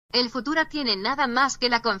El futuro tiene nada más que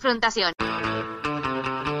la confrontación.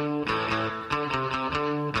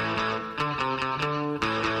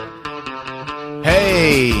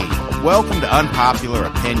 Hey, welcome to Unpopular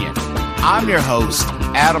Opinion. I'm your host,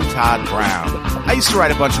 Adam Todd Brown. I used to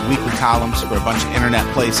write a bunch of weekly columns for a bunch of internet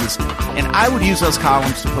places, and I would use those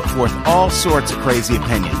columns to put forth all sorts of crazy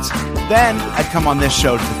opinions. Then I'd come on this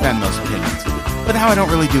show to defend those opinions. But now I don't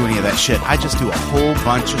really do any of that shit. I just do a whole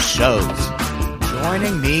bunch of shows.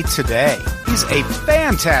 Joining me today, he's a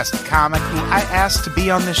fantastic comic who I asked to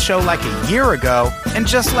be on this show like a year ago, and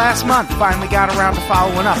just last month finally got around to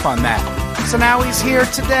following up on that. So now he's here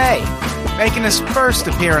today, making his first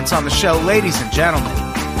appearance on the show, ladies and gentlemen,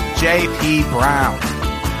 J.P. Brown.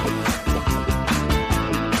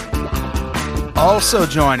 Also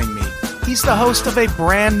joining me, he's the host of a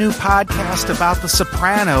brand new podcast about The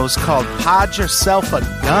Sopranos called Pod Yourself a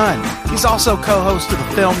Gun. He's also co-host of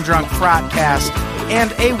the Film Drunk Frotcast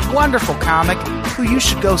and a wonderful comic who you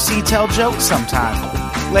should go see tell jokes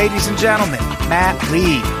sometime. Ladies and gentlemen, Matt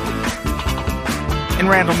Lieb. And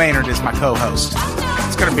Randall Maynard is my co-host.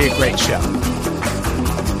 It's going to be a great show.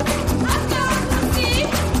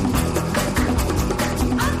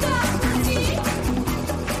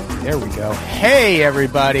 There we go. Hey,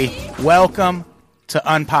 everybody. Welcome to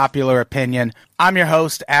Unpopular Opinion. I'm your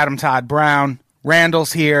host, Adam Todd Brown.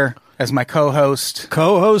 Randall's here as my co-host.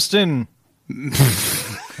 Co-hosting. Good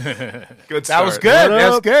start. That was good. That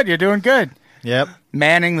was good. You're doing good. Yep.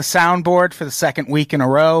 Manning the soundboard for the second week in a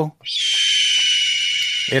row.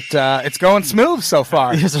 It's going smooth so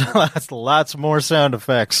far. Lots more sound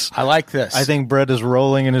effects. I like this. I think Brett is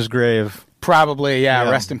rolling in his grave. Probably, yeah.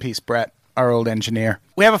 Rest in peace, Brett, our old engineer.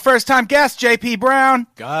 We have a first-time guest, J.P. Brown.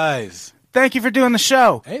 Guys. Thank you for doing the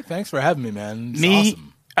show. Hey, thanks for having me, man. It's awesome.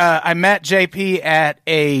 I met JP at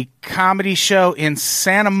a comedy show in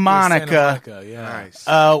Santa Monica. Yeah. Nice.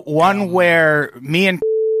 One where me and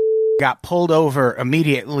got pulled over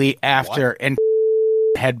immediately after and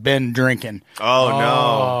had been drinking. Oh,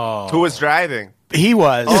 no. Who was driving? He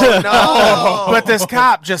was. Oh, no. But this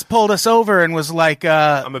cop just pulled us over and was like...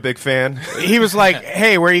 I'm a big fan. He was like,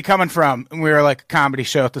 hey, where are you coming from? And we were like, a comedy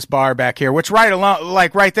show at this bar back here, which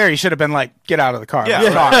right there, you should have been like, get out of the car. Yeah,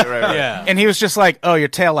 right. Yeah. And he was just like, oh, your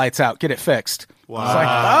taillight's out. Get it fixed. Wow. I was like,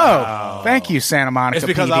 oh, thank you, Santa Monica It's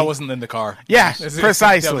because PD. I wasn't in the car. Yeah, It's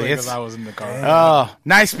precisely. because I was in the car. Oh,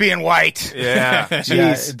 nice being white. Yeah.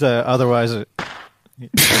 Jeez. Otherwise...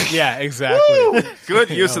 Yeah, exactly. Good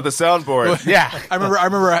use of the soundboard. Yeah. I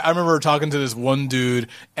remember talking to this one dude,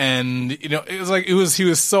 and it was like he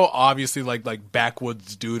was so obviously like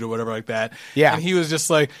backwoods dude or whatever like that. Yeah. And he was just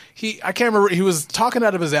like I can't remember, he was talking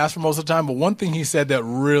out of his ass for most of the time, but one thing he said that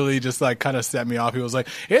really just like kind of set me off. He was like,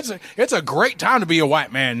 it's a great time to be a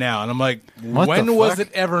white man now. And I'm like, when was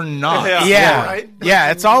it ever not? Yeah. Right? Yeah,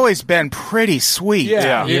 it's always been pretty sweet.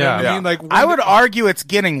 Yeah. You know what I mean? Like I would argue it's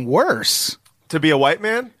getting worse. To be a white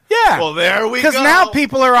man? Yeah. Well, there we go. Because now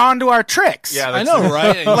people are onto our tricks. Yeah, I know,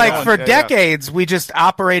 right? Like for decades, we just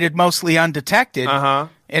operated mostly undetected. Uh-huh.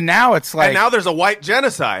 And now it's like... And now there's a white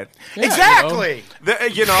genocide. Yeah, exactly.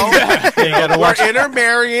 We're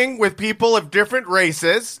intermarrying with people of different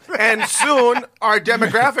races, and soon our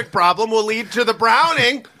demographic problem will lead to the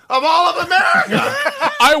browning of all of America.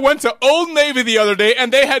 I went to Old Navy the other day,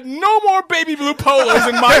 and they had no more baby blue polos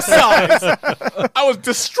in my size. I was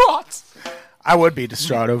distraught. I would be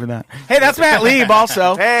distraught over that. Hey, that's Matt Lieb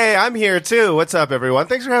also. Hey, I'm here too. What's up, everyone?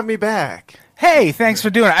 Thanks for having me back. Hey, thanks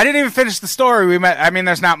for doing it. I didn't even finish the story. We met. I mean,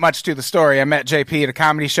 there's not much to the story. I met JP at a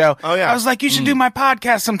comedy show. Oh, yeah. I was like, you should do my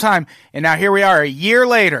podcast sometime. And now here we are, a year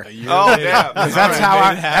later. Yeah.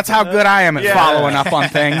 That's how good I am at following up on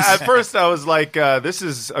things. At first, I was like, this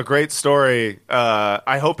is a great story.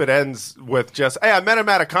 I hope it ends with just, hey, I met him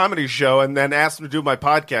at a comedy show and then asked him to do my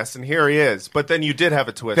podcast, and here he is. But then you did have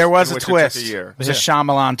a twist. There was in a which twist. It took a year. It was a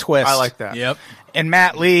Shyamalan twist. I like that. Yep. And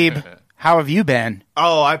Matt Lieb, how have you been?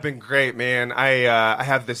 Oh, I've been great, man. I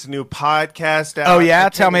have this new podcast out. Oh, yeah? I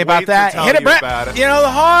Tell can't me about wait that. to tell Hit it, you Brett. about it. You know, the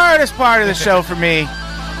hardest part of the show for me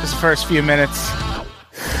is the first few minutes.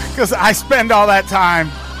 Because I spend all that time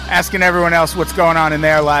asking everyone else what's going on in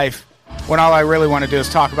their life when all I really want to do is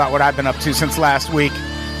talk about what I've been up to since last week.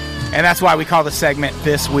 And that's why we call the segment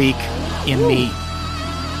This Week in Me.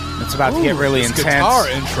 It's about to get really intense. Guitar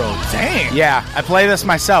intro. Dang. Yeah, I play this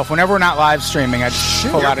myself. Whenever we're not live streaming, I just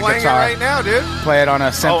pull out a You're playing guitar. it right now, dude. Play it on a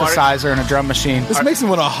synthesizer and a drum machine. This makes me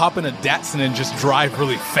want to hop in a Datsun and just drive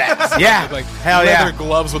really fast. Yeah. Like Hell yeah. leather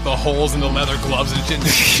gloves with the holes in the leather gloves and shit, and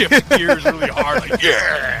just shift gears really hard. Like,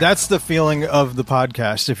 yeah. That's the feeling of the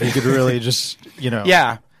podcast. If you could really just,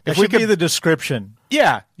 Yeah. if we could be the description.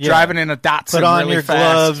 Yeah. driving in a Datsun Put on really your fast.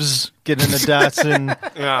 gloves, get in a Datsun,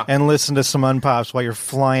 Yeah. and listen to some unpops while you're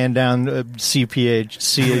flying down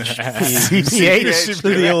CHP. CPH.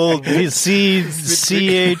 The old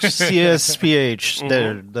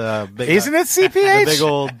CHCSPH. The big, Isn't it the CPH? big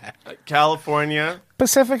old. California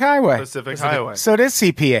Pacific Highway. Pacific Highway. So it is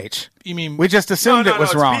CPH. You mean We just assumed it was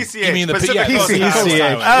it's wrong. PCH. You mean the Pacific yeah, Coast Coast Highway.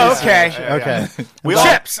 Highway. Oh, okay. Okay. We all-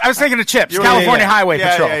 Chips. I was thinking of Chips. were- California Highway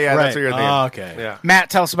yeah, Patrol. Yeah, Right. that's what you're thinking. Oh, okay. Yeah. Matt,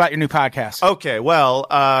 tell us about your new podcast. Okay, well,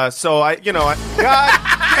 so God damn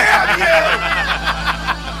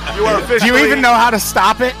you. You are officially. Do you even know how to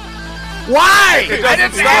stop it? Why? I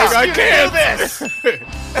didn't stop. ask you to do this.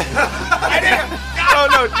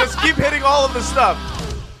 No, just keep hitting all of the stuff.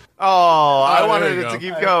 Oh, I there wanted you it go. to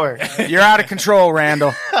keep going. You're out of control,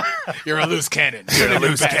 Randall. You're a loose cannon. You're a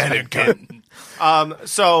loose cannon.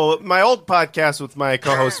 So my old podcast with my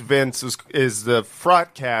co-host Vince is the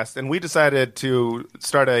Fraudcast, and we decided to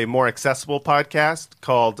start a more accessible podcast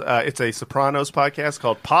called it's a Sopranos podcast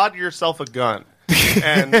called Pod Yourself a Gun.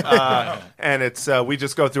 and it's we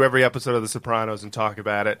just go through every episode of The Sopranos and talk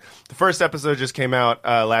about it. The first episode just came out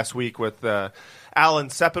last week with Alan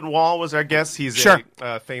Sepinwall was our guest. He's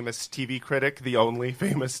a famous TV critic, the only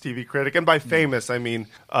famous TV critic. And by famous, I mean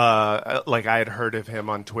like I had heard of him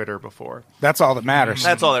on Twitter before. That's all that matters.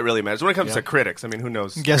 That's all that really matters. When it comes to critics, I mean, who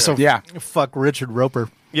knows? Guess so. Yeah. Fuck Richard Roper.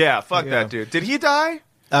 Yeah, fuck that dude. Did he die?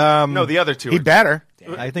 No, the other two. He better.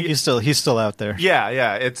 I think he's still out there.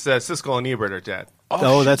 Yeah. It's Siskel and Ebert are dead.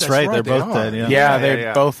 Oh, that's right. They're both are. dead. Yeah. Yeah, they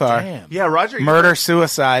yeah. both are. Damn. Yeah, Roger Murder,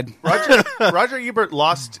 suicide. Roger Ebert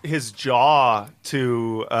lost his jaw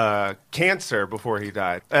to cancer before he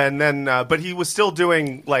died, and then but he was still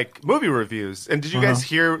doing like movie reviews. And did you guys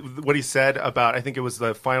hear what he said about? I think it was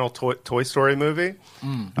the final Toy Story movie.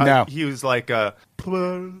 No. He was like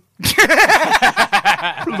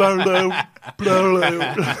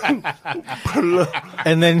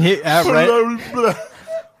And then he right.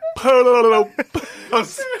 I'm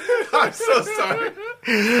so sorry.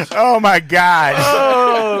 Oh my God.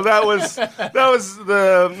 Oh, that was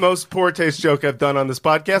the most poor taste joke I've done on this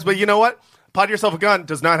podcast. But you know what? Pod Yourself a Gun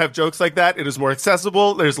does not have jokes like that. It is more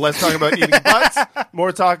accessible. There's less talking about eating butts,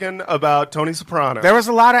 more talking about Tony Soprano. There was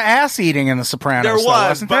a lot of ass eating in The Sopranos. There was,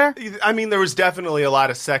 wasn't but, there? I mean, there was definitely a lot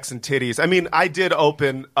of sex and titties. I mean, I did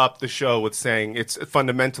open up the show with saying it's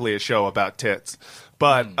fundamentally a show about tits,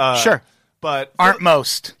 but Sure. but Aren't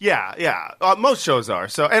most. yeah. Most shows are.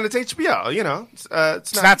 So, and it's HBO. You know, it's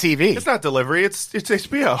not TV. It's not delivery. It's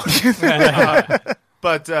HBO.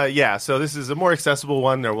 But yeah, so this is a more accessible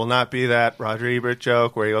one. There will not be that Roger Ebert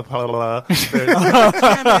joke where you go, blah, blah, blah.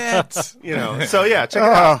 Damn it. You know, so yeah, check it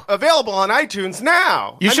out. Available on iTunes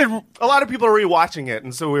now. You should- A lot of people are rewatching it,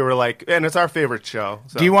 and so we were like, and it's our favorite show.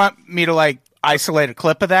 So. Do you want me to like isolate a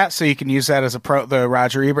clip of that so you can use that as the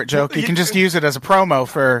Roger Ebert joke? You can just use it as a promo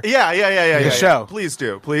for Yeah. show. Please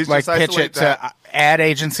do. Please like just pitch isolate it that. to ad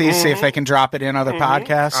agencies, see if they can drop it in other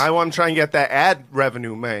podcasts. I want to try and get that ad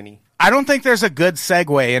revenue money. I don't think there's a good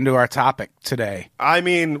segue into our topic today. I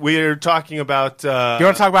mean, we're talking about. You want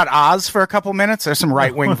to talk about Oz for a couple minutes? There's some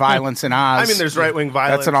right-wing violence in Oz. I mean, there's right-wing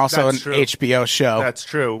violence. That's an true. HBO show. That's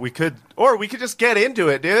true. We could just get into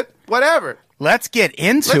it, dude. Whatever. Let's get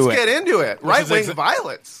into Let's get into it. Right-wing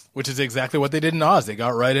violence. Which is exactly what they did in Oz. They got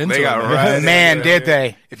right into it. They got man. right Man, into it. did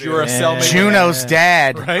they? If you were a cellmate, Juno's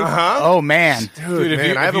dad. right? Oh, man. Dude, if man,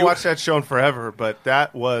 you- I if haven't you- watched that show in forever, but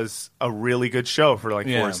that was a really good show for like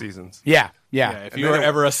 4 seasons. Yeah. Yeah, if you were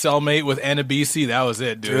ever a cellmate with Anna Bisi, that was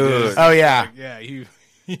it, dude. Dude. It was Oh, yeah. like, yeah,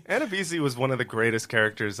 Anna Bisi was one of the greatest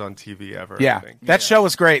characters on TV ever. I Yeah. think. That show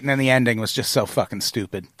was great, and then the ending was just so fucking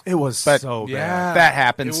stupid. It was But- so bad. yeah, That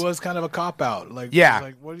happens. It was kind of a cop out. Like, Yeah. it was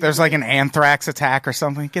like, what are you There's doing? like an anthrax attack or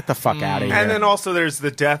something. Get the fuck out of here. And then also there's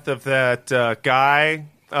the death of that guy.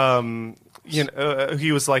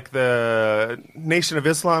 He was like the Nation of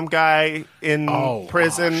Islam guy in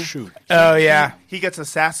prison. shoot. Oh, yeah. He gets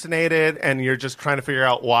assassinated, and you're just trying to figure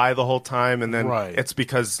out why the whole time, and then Right. it's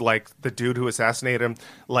because like the dude who assassinated him,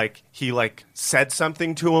 like he like said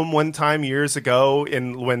something to him one time years ago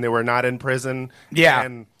when they were not in prison. Yeah.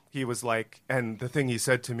 And he was like, and the thing he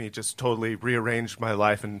said to me just totally rearranged my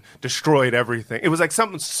life and destroyed everything. It was like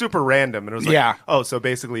something super random, and it was like, Yeah. oh, so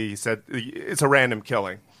basically he said it's a random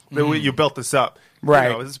killing. You built this up. Right.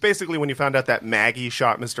 You know, it's basically when you found out that Maggie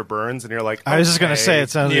shot Mr. Burns, and you're like, I was just gonna okay. say it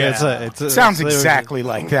sounds. Yeah. Sounds exactly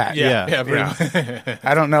like that. Yeah, Yeah. pretty much.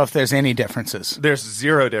 I don't know if there's any differences. There's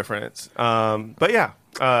zero difference. But yeah,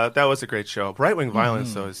 That was a great show. Right Wing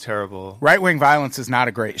Violence, though, is terrible. Right Wing Violence is not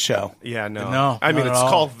a great show. Yeah, no. No, I mean, not it's at all.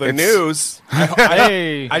 called The News.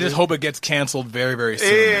 Hey. I just hope it gets canceled very, very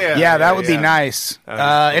soon. Yeah, that would be nice.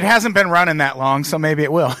 It hasn't been running that long, so maybe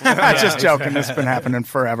it will. Just joking. This has been happening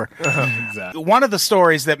forever. Exactly. One of the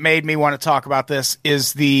stories that made me want to talk about this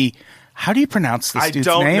is the... How do you pronounce this I dude's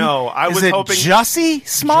don't name? know. I is was it hoping- Jussie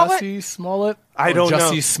Smollett? Jussie Smollett? I don't know.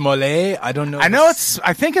 Jussie Smollett? I don't know. I know it's...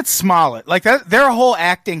 I think it's Smollett. Like, they're a whole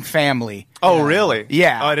acting family. Oh, really?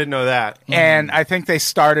 Yeah. Oh, I didn't know that. And I think they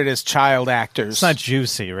started as child actors. It's not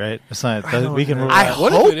juicy, right? It's not. We can. I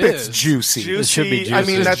What if hope it it's is? juicy. Juicy. should be juicy. I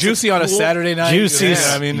mean, It's that's Juicy on a cool- Saturday night. Juicy.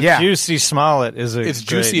 Yeah, I mean, Yeah. Juicy Smollett is a. it's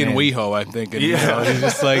great Juicy and name. WeHo, I think. And, it's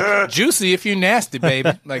just like, juicy if you nasty,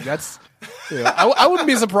 baby. Like, that's... Yeah. I wouldn't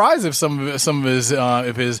be surprised if some of his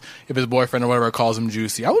if his boyfriend or whatever calls him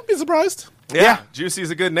Juicy. I wouldn't be surprised. Yeah.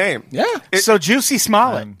 Juicy's a good name. Yeah, So Juicy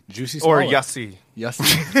Smollett. Juicy Or Smollett. Yussie. Yes,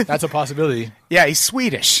 that's a possibility. Yeah, he's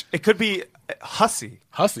Swedish. It could be Hussy.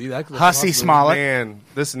 Hussy, Hussy Smollett. Man,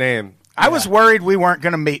 this name. I was worried we weren't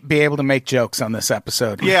going to be able to make jokes on this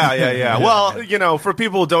episode. Yeah. Well, for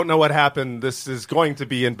people who don't know what happened, this is going to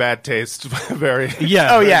be in bad taste. Very.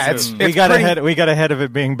 Yeah. Oh, yeah. We got ahead of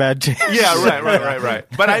it being bad taste. Yeah. Right.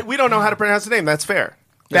 But we don't know how to pronounce the name. That's fair.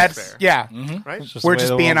 That's fair. yeah. Right. We're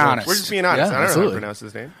just being honest. We're just being honest. Yeah, I don't know how to absolutely. pronounce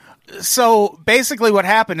his name. So basically, what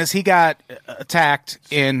happened is he got attacked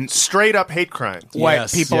in Straight up hate crime. what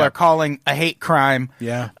Yes, people yeah. are calling a hate crime.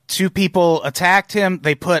 Yeah. 2 people attacked him.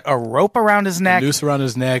 They put a rope around his neck. Noose around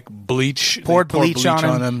his neck, bleach, Poured they poured bleach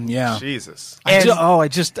on him. Yeah, Jesus. And- I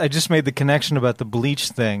just made the connection about the bleach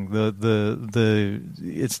thing.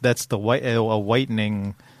 That's the white a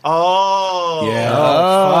whitening. Oh. yeah.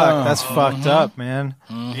 Oh, fuck, that's fucked up, man.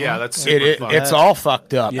 Yeah, that's super fun. It's all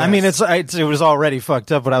fucked up. Yeah. I mean, it was already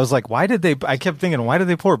fucked up, but I was like, why did they? I kept thinking, why did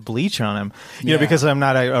they pour bleach on him? You know, because I'm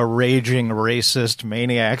not a raging racist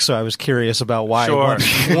maniac, so I was curious about why Sure.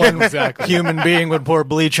 one human being would pour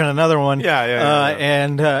bleach on another one. Yeah.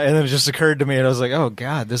 And then it just occurred to me, and I was like, oh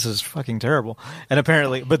god, this is fucking terrible. And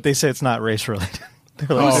apparently, but they say it's not race related.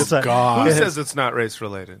 They're like, Oh, it's not- God. Who says it's not race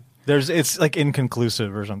related? it's like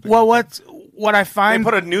inconclusive or something. Well, what I They find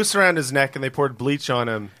put a noose around his neck and they poured bleach on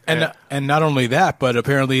him. And not only that, but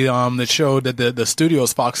apparently it showed that the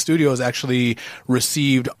studios, Fox Studios, actually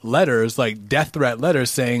received letters, like death threat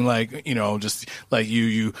letters, saying like, just like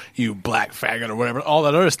you black faggot or whatever, all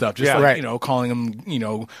that other stuff, just Yeah. like Right. calling them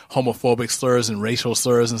homophobic slurs and racial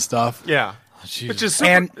slurs and stuff. Yeah. Which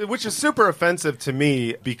is super offensive to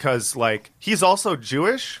me because like he's also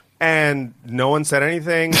Jewish and no one said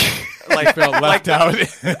anything. Like Felt left out.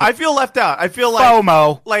 I feel left out. I feel like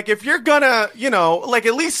FOMO. Like if you're gonna, like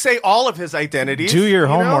at least say all of his identities. Do your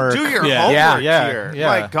homework. Do your Yeah. homework yeah, here. yeah.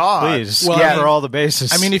 My God. Please, Well, cover all the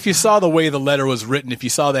bases. I mean, if you saw the way the letter was written, if you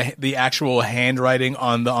saw the actual handwriting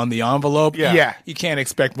on the envelope, Yeah. you can't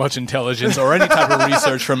expect much intelligence or any type of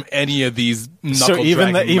research from any of these. so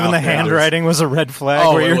even the handwriting was a red flag.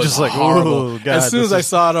 Oh, where it you're was just like, horrible. oh god. As soon this as I is-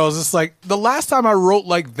 saw it, I was just like, the last time I wrote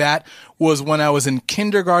like that was when I was in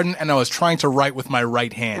kindergarten and I was trying to write with my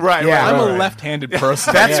right hand. Right, Yeah. I'm right, a left-handed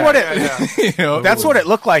person. That's what it. That's it what it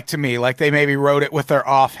looked like to me. Like they maybe wrote it with their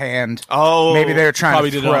offhand. Oh. Maybe they were trying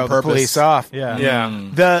Probably to did it on throw the purpose. police off. yeah,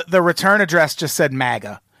 Yeah. The return address just said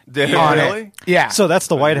MAGA Did it on really? it. Yeah. So that's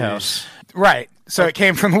the White House. right. So it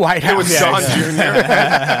came from the White House. It was John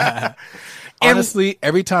Jr. Honestly,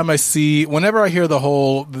 every time whenever I hear the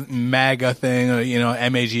whole MAGA thing, or,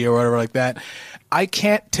 MAG or whatever like that, I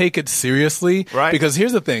can't take it seriously. Right. Because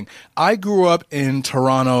here's the thing. I grew up in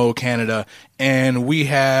Toronto, Canada, and we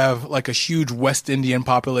have like a huge West Indian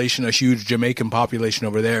population, a huge Jamaican population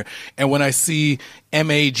over there. And when I see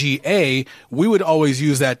MAGA, we would always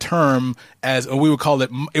use that term we would call it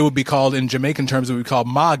would be called in Jamaican terms, it would be called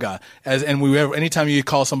MAGA. Anytime you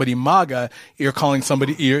call somebody MAGA, you're calling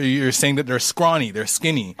somebody, you're saying that they're scrawny, they're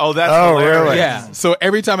skinny. Oh, that's Oh, hilarious. really? Yeah. So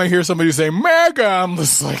every time I hear somebody say MAGA, I'm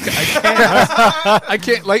just like, I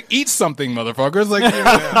can't like eat something, motherfuckers.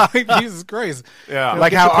 Like, Jesus Christ. Yeah.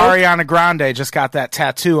 Like how Ariana Grande just got that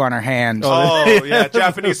tattoo on her hand. Oh, yeah.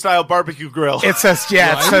 Japanese style barbecue grill. It says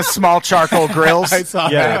small charcoal grills. I saw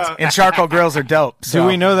Yeah. that. And charcoal grills are dope. Do so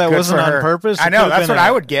we know that good wasn't for on her. purpose? I It know. could've That's been what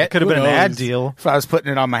I would get. Could have been an Who ad knows? deal. if I was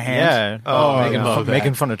putting it on my hand. Yeah.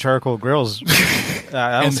 Making fun of charcoal grills.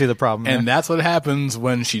 I don't see the problem. And there. that's what happens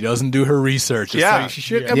when she doesn't do her research. It's Yeah. like she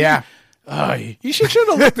should. Yeah. She should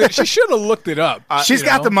have looked it. She should have looked it up. She's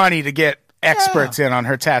got the money to get experts in on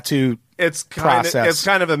her tattoo. It's process.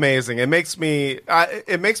 kind of amazing. It makes me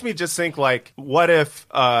just think like, what if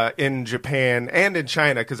in Japan and in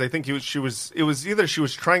China, because I think it was either she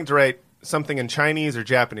was trying to write something in Chinese or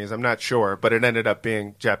Japanese. I'm not sure, but it ended up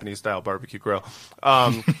being Japanese style barbecue grill.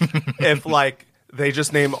 If like they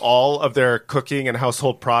just name all of their cooking and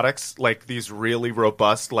household products like these really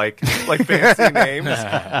robust, like fancy names.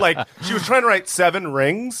 Like she was trying to write 7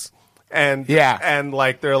 rings. And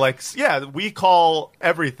like they're like, yeah, we call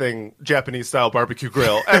everything Japanese style barbecue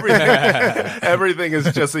grill. Everything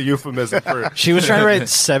is just a euphemism for. She was trying to write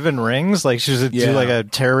 7 rings, like she was do like a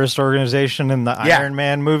terrorist organization in the Iron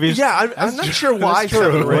Man movies. Yeah, I'm not sure why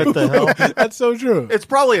 7 rings. What the hell? That's so true. It's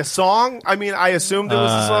probably a song. I mean, I assumed it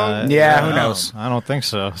was a song. Who knows? I don't think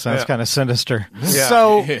so. Sounds kind of sinister. Yeah.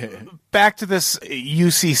 So back to this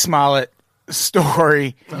UC Smollett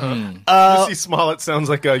story. UC Smollett sounds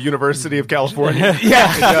like a University of California.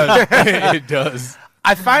 It does.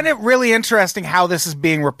 I find it really interesting how this is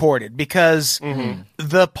being reported because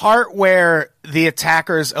the part where the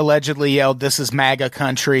attackers allegedly yelled, "This is MAGA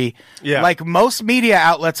country," like most media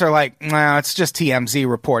outlets are like, "Nah, it's just TMZ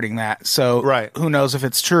reporting that." So who knows if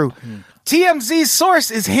it's true? TMZ's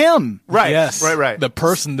source is him. Right. Yes. Right. The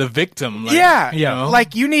person, the victim. Like, You know?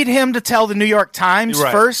 Like you need him to tell the New York Times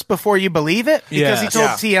first before you believe it because he told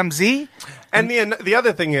TMZ. And the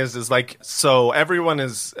other thing is like, so everyone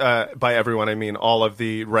is, by everyone I mean all of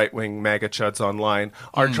the right-wing MAGA chuds online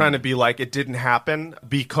are trying to be like, it didn't happen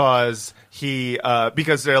because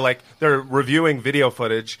because they're reviewing video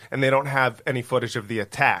footage and they don't have any footage of the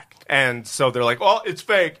attack. And so they're like, oh, it's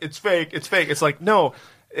fake. It's like, no,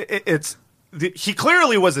 he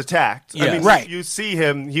clearly was attacked. Yes. I mean, you see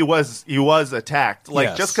him, he was attacked.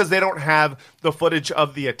 Like, just because they don't have the footage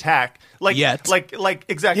of the attack, like, yet. like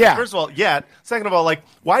exactly. Yeah. First of all, yet. Second of all, like,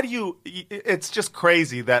 why do you? It's just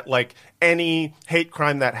crazy that like any hate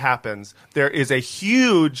crime that happens, there is a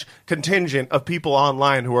huge contingent of people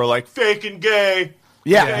online who are like fake and gay.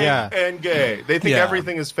 And gay. They think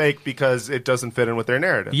everything is fake because it doesn't fit in with their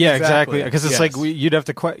narrative. Yeah, exactly. Because it's like you'd have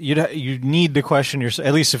to you need to question yourself.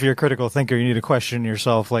 At least if you're a critical thinker, you need to question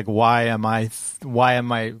yourself. Like, why is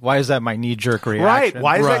that my knee jerk reaction? Right?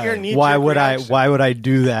 Why is that your knee jerk reaction? Why would I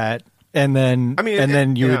do that? And then,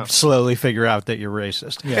 then you yeah. would slowly figure out that you're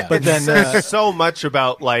racist. Yeah. But then, there's so much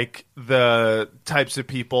about like the types of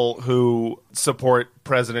people who support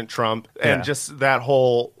President Trump and just that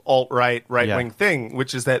whole alt-right, right-wing thing,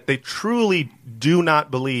 which is that they truly do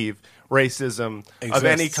not believe racism of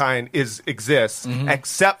any kind exists,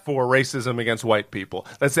 except for racism against white people.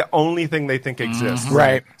 That's the only thing they think exists.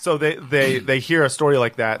 Right. So they hear a story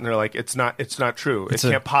like that and they're like, it's not true. It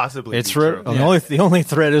can't possibly be true. The only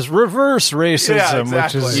threat is reverse racism,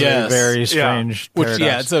 which is a very strange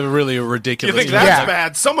paradox. It's a really ridiculous. You think that's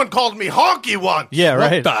bad? Someone called me honky once. Yeah,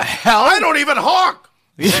 right. What the hell? I don't even honk.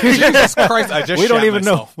 Jesus Christ! I just we don't shat even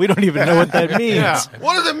myself. know. We don't even know what that means.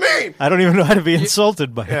 What does it mean? I don't even know how to be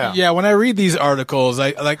insulted by it. Yeah, when I read these articles,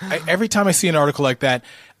 I every time I see an article like that,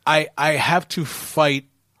 I have to fight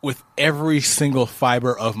with every single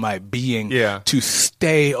fiber of my being to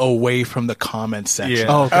stay away from the comment section.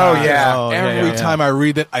 Yeah. Every time I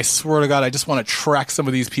read it, I swear to God, I just want to track some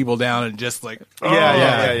of these people down and just like,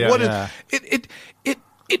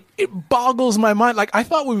 It boggles my mind. Like, I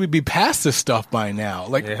thought we would be past this stuff by now.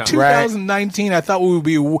 Like 2019, I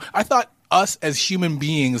thought us as human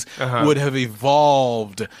beings would have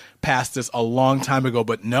evolved past this a long time ago,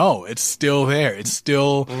 but no, it's still there. It's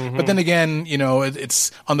still, but then again, you know,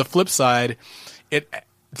 it's on the flip side,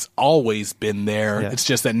 it's always been there. It's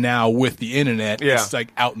just that now with the internet, it's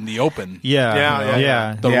like out in the open.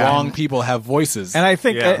 The wrong people have voices. And I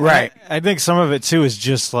think, I think some of it too is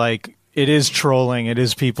just like, it is trolling. It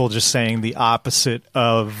is people just saying the opposite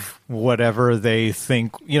of whatever they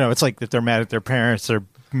think. You know, it's like if they're mad at their parents, they're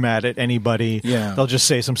mad at anybody. Yeah. They'll just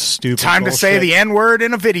say some stupid Time bullshit. to say the N-word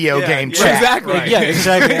in a video game chat. Exactly. Right. Yeah,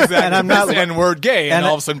 exactly. And I'm not N-word gay, and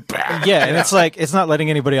all of a sudden, and it's like, it's not letting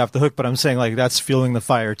anybody off the hook, but I'm saying like that's fueling the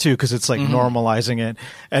fire too, because it's like normalizing it,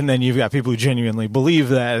 and then you've got people who genuinely believe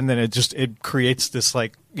that, and then it creates this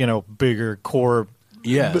like, you know, bigger core.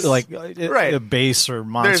 A base or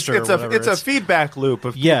monster. It's a feedback loop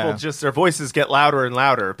of people just their voices get louder and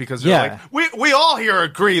louder because they're like, we all here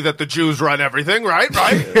agree that the Jews run everything, right?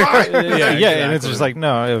 And it's just like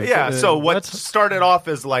no. So what started off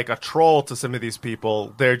as like a troll to some of these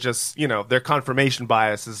people, they're just their confirmation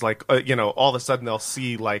bias is like all of a sudden they'll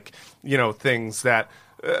see like things that.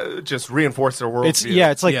 Just reinforce their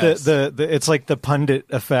worldview. It's like it's like the pundit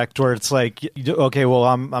effect where it's like, okay, well,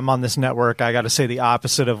 I'm on this network, I got to say the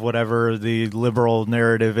opposite of whatever the liberal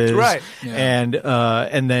narrative is, right? And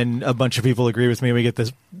then a bunch of people agree with me. We get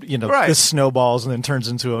this this snowballs and then turns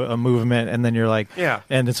into a movement, and then you're like,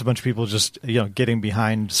 and it's a bunch of people just getting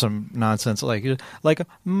behind some nonsense like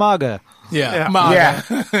MAGA. Yeah.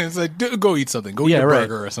 MAGA. It's like, go eat something. Go eat a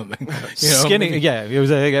burger or something. Skinny. Yeah, it was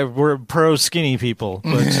we're pro skinny people,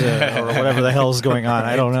 but, or whatever the hell is going on.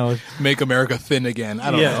 I don't know. Make America thin again.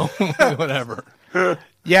 I don't know. Whatever.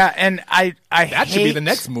 Yeah, and I that should be the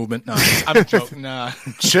next movement. No, I'm joking. Nah.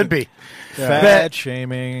 Should be. Fat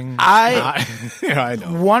shaming. I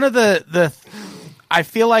know. One of the I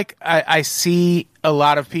feel like I see a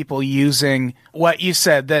lot of people using what you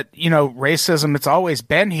said, that, racism, it's always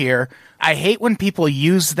been here. I hate when people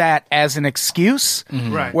use that as an excuse,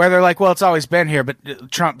 right? Where they're like, well, it's always been here,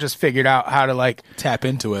 but Trump just figured out how to tap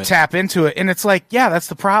into it. And it's like, yeah, that's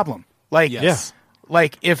the problem. Like,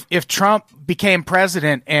 if Trump became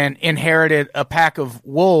president and inherited a pack of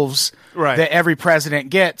wolves that every president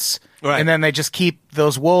gets, and then they just keep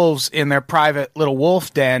those wolves in their private little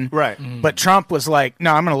wolf den, but Trump was like,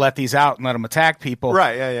 no, I'm going to let these out and let them attack people.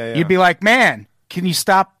 You'd be like, man, can you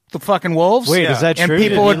stop the fucking wolves? Wait, is that true? And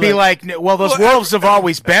people would be like, well, those wolves have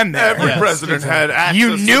always been there. Every president had access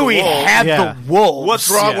You knew to the he wolves. had the wolves.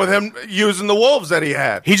 What's wrong with him using the wolves that he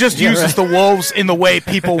had? He just uses the wolves in the way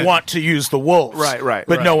people want to use the wolves. Right.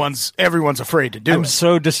 But everyone's afraid to do it. I'm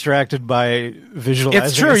so distracted by visualizing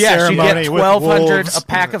It's true, a yes. You ceremony get with 1,200, wolves. a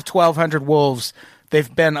pack of 1,200 wolves.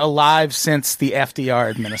 They've been alive since the FDR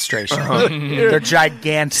administration. They're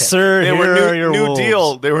gigantic. Sir, They were here are your New wolves.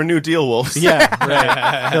 Deal. They were New Deal wolves. Yeah,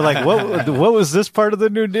 right. They're like, what was this part of the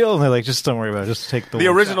New Deal? And they're like, just don't worry about it. Just take the The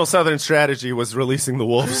wolves original Southern strategy was releasing the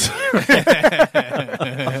wolves.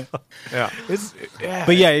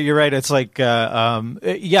 But yeah, you're right. It's like,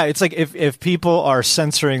 it's like if people are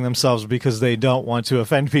censoring themselves because they don't want to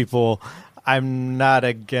offend people, I'm not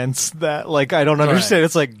against that. Like, I don't understand.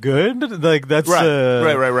 It's like good. Like that's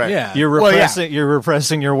right. Yeah. You're repressing. You're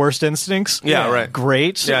repressing your worst instincts. Yeah, right.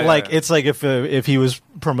 Great. Yeah, It's like if he was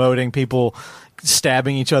promoting people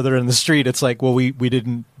stabbing each other in the street, it's like, well, we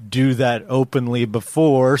didn't do that openly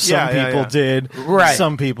before. Some people did. Right.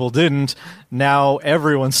 Some people didn't. Now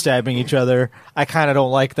everyone's stabbing each other. I kind of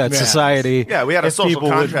don't like that society. Yeah, we had a If social people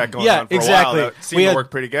contract going on for exactly. a while that seemed we to had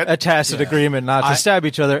work pretty good. A tacit agreement not to stab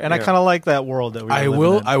each other, and I kind of like that world that we I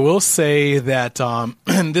live in. I will say that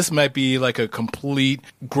this might be like a complete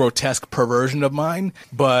grotesque perversion of mine,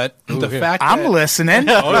 but the fact that I'm listening.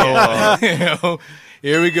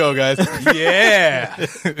 Here we go, guys. Yeah.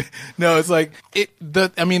 No, it's like the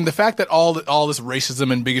fact that all this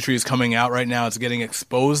racism and bigotry is coming out right now, it's getting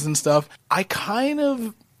exposed and stuff. I kind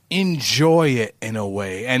of enjoy it in a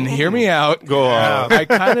way. And hear me out. Go on. I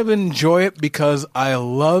kind of enjoy it because I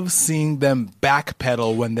love seeing them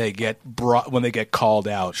backpedal when they get called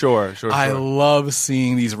out. Sure. I love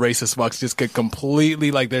seeing these racist fucks just get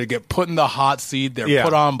completely they get put in the hot seat. They're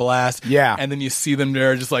put on blast. Yeah. And then you see them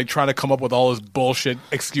there just trying to come up with all this bullshit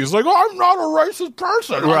excuse I'm not a racist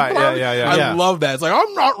person. Right. I love that. It's like,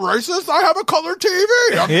 I'm not racist. I have a color TV.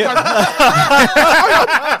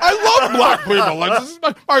 I love black people.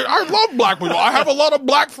 I love black people. I have a lot of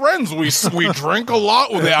black friends. We drink a lot.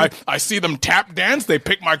 I see them tap dance. They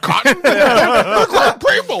pick my cotton. They're great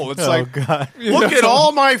people. It's God. Look at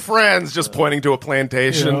all my friends, just pointing to a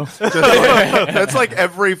plantation. That's like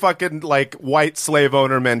every fucking white slave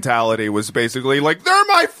owner mentality was basically like, they're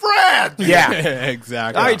my friends. Yeah.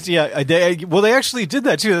 Exactly. They actually did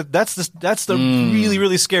that too. That's the really,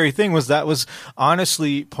 really scary thing. That was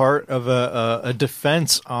honestly part of a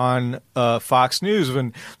defense on Fox News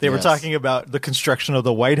when they were talking about the construction of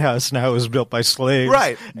the White House and how it was built by slaves.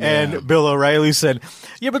 Right. And Bill O'Reilly said,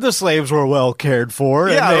 but the slaves were well cared for,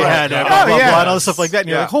 and they had blah, blah, blah, and all this stuff like that. And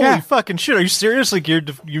you're like, holy fucking shit, are you serious? Like, you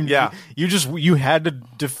had to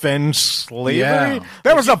defend slavery? Yeah.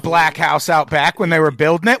 There was a black house out back when they were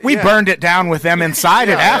building it. We burned it down with them inside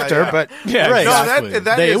it after, but right. Exactly.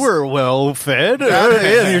 No, they were well fed.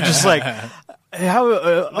 And you're just like,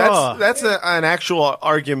 that's an actual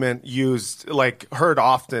argument used, heard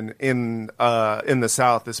often in the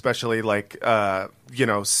South, especially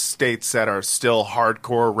states that are still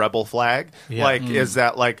hardcore rebel flag. Is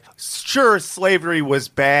that sure, slavery was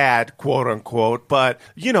bad, quote unquote, but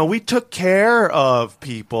we took care of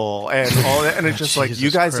people and all that, and it's just Jesus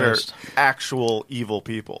you guys Christ. Are actual evil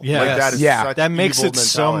people. Yeah. That is such that makes evil it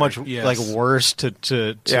so much mentality. worse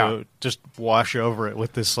to just wash over it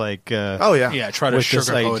with this try to with this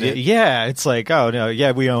sugarcoat idea. it. Yeah, it's like, oh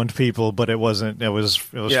no, we owned people, but it wasn't. It was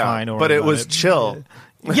fine. But it was chill.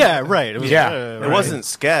 Yeah, right. It was, It wasn't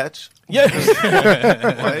sketch. Yeah,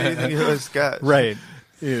 Why do you think it was sketch? right.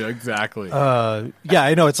 Yeah, exactly. Yeah,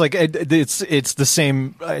 I know. It's like it's the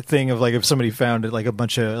same thing of like if somebody found like a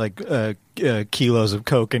bunch of like kilos of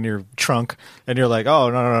coke in your trunk, and you're like, oh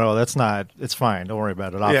no, that's not. It's fine. Don't worry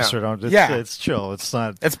about it, officer. It's chill. It's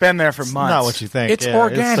not. It's been there for months. Not what you think. It's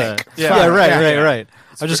organic. Right.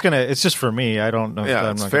 I'm just gonna. It's just for me. I don't know. Yeah, if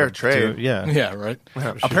I'm it's not fair gonna trade. Yeah, right.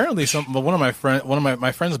 Apparently, one of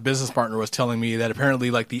my friend's business partner was telling me that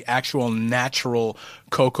apparently, like the actual natural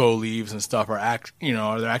cocoa leaves and stuff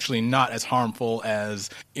they're actually not as harmful as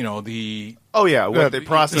the what they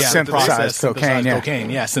process synthesized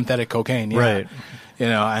cocaine, synthetic cocaine, right.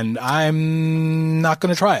 And I'm not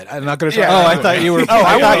going to try it. I'm not going to try. Oh, it. I thought you were.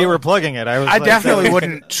 I thought you were plugging it. I definitely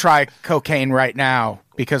wouldn't try cocaine right now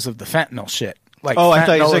because of the fentanyl shit. Like, I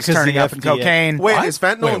thought you said is turning up in cocaine. Wait, is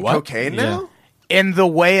fentanyl in what? cocaine now? In the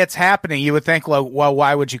way it's happening, you would think, well,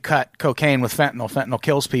 why would you cut cocaine with fentanyl? Fentanyl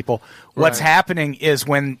kills people. What's happening is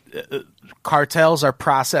when cartels are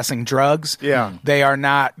processing drugs, they are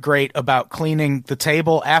not great about cleaning the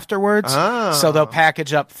table afterwards. So they'll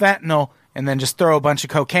package up fentanyl and then just throw a bunch of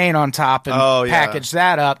cocaine on top and package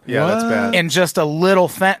that up. Yeah, that's bad. And just a little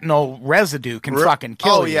fentanyl residue can fucking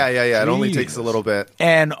kill you. Oh, yeah. It only takes a little bit.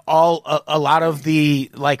 And a lot of the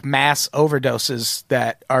like mass overdoses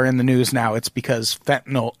that are in the news now, it's because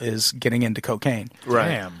fentanyl is getting into cocaine. Right.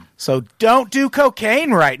 Damn. So don't do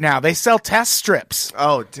cocaine right now. They sell test strips.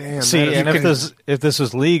 Oh, damn. See, and if this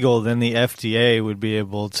was legal, then the FDA would be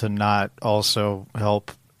able to not also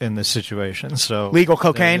help in this situation. So legal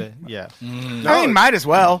cocaine? Yeah. I mean, might as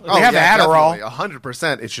well. They have Adderall.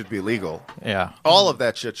 100% it should be legal. Yeah. All of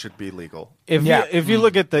that shit should be legal. If you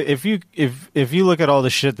look at if you look at all the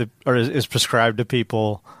shit that is prescribed to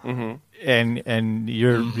people, and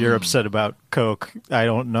you're upset about coke, I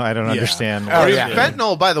don't know. I don't understand.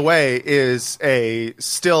 Fentanyl, by the way, is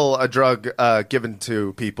still a drug given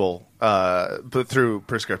to people but through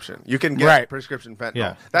prescription. You can get prescription fentanyl.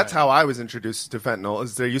 Yeah. That's how I was introduced to fentanyl.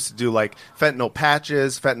 Is they used to do like fentanyl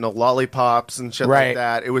patches, fentanyl lollipops, and shit like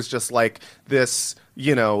that. It was just like this,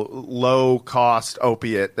 low cost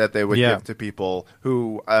opiate that they would give to people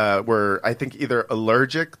who were, I think, either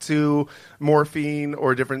allergic to morphine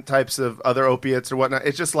or different types of other opiates or whatnot.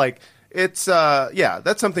 It's just like. It's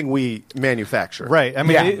that's something we manufacture, right? I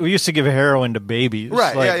mean, we used to give heroin to babies,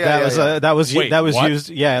 right? Like, that was used.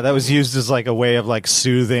 Yeah, that was used as like a way of like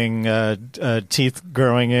soothing teeth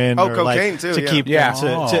growing in. Oh, or cocaine like, too. To keep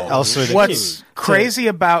them What's crazy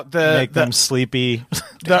about make them sleepy.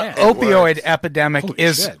 The opioid epidemic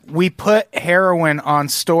is we put heroin on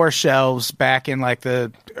store shelves back in like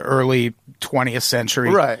the early 20th century.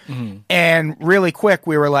 Right. And really quick,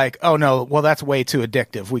 we were like, oh, no, well, that's way too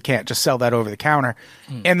addictive. We can't just sell that over the counter.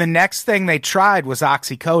 And the next thing they tried was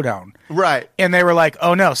oxycodone. Right. And they were like,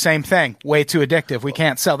 oh, no, same thing. Way too addictive. We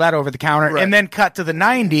can't sell that over the counter. Right. And then cut to the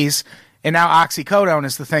 90s, and now oxycodone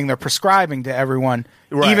is the thing they're prescribing to everyone.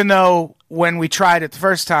 Right. Even though when we tried it the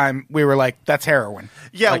first time, we were like, that's heroin.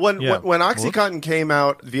 Yeah, when OxyContin came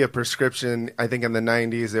out via prescription, I think in the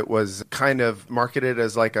 90s, it was kind of marketed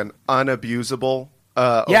as like an unabusable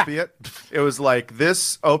opiate. It was like,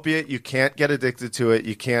 this opiate, you can't get addicted to it,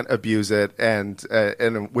 you can't abuse it, and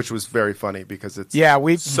which was very funny because it's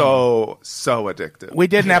so addictive. We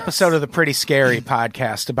did an episode of the Pretty Scary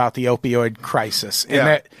podcast about the opioid crisis.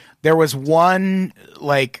 And there was one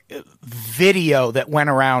like video that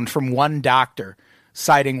went around from one doctor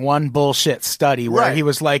citing one bullshit study where he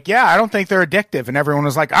was like, I don't think they're addictive. And everyone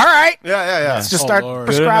was like, all right. Yeah. Let's just start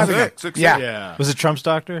prescribing it. Yeah. Was it Trump's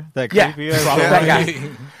doctor? That creepy guy? That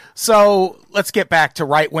guy. So let's get back to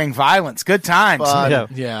right-wing violence. Good times.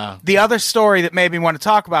 Yeah. The other story that made me want to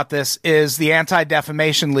talk about this is the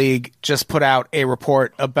Anti-Defamation League just put out a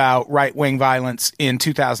report about right-wing violence in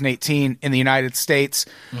 2018 in the United States.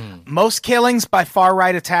 Most killings by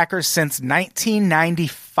far-right attackers since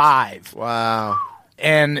 1995. Wow.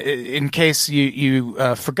 And in case you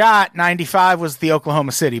forgot, 95 was the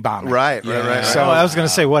Oklahoma City bombing. Right. So I was going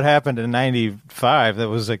to say, what happened in 95? That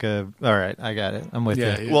was like all right, I got it. I'm with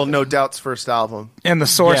you. Well, No Doubt's first album. And the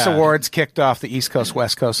Source Awards kicked off the East Coast,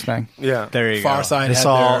 West Coast thing. Yeah. There you go. Farside It's had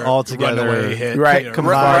all together. Runaway hit. Right.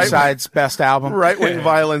 Farside's best album. Right-wing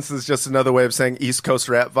violence is just another way of saying East Coast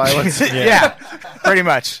rap violence. Yeah, pretty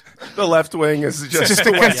much. The left wing is just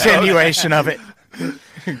a continuation of it.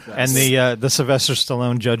 And the Sylvester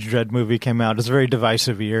Stallone Judge Dredd movie came out. It's a very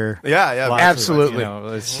divisive year. Yeah, absolutely.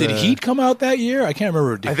 Did Heat come out that year? I can't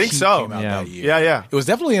remember. I think so. Came out that year. Yeah. It was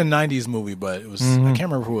definitely a 90s movie, but it was I can't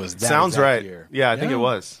remember who it was. Sounds right. Year. Yeah, I think it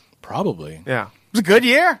was. Probably. Yeah. It was a good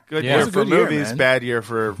year. Good Yeah. year It was a for good year, movies, man. bad year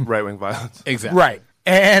for right-wing violence. Exactly. Right.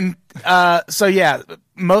 And So yeah,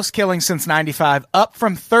 most killings since 95, up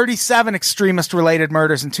from 37 extremist-related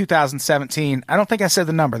murders in 2017. I don't think I said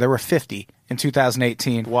the number. There were 50 in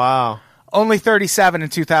 2018. Wow. Only 37 in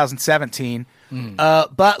 2017,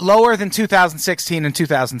 but lower than 2016 and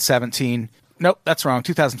 2017. Nope, that's wrong.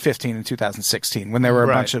 2015 and 2016, when there were a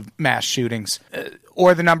bunch of mass shootings.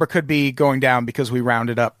 Or the number could be going down because we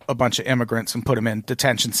rounded up a bunch of immigrants and put them in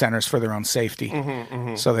detention centers for their own safety,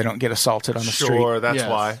 so they don't get assaulted on the street. Sure, that's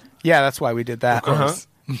why. Yeah, that's why we did that. Of course.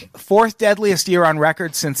 Fourth deadliest year on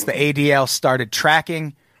record since the ADL started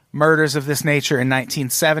tracking murders of this nature in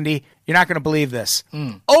 1970. You're not going to believe this.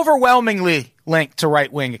 Overwhelmingly linked to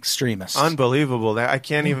right-wing extremists. Unbelievable. I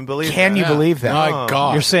can't even believe that. Can you believe that? My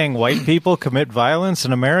God. You're saying white people commit violence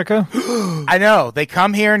in America? I know. They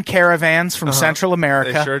come here in caravans from Central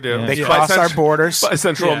America. They sure do. They cross our borders. By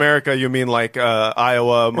Central America, you mean like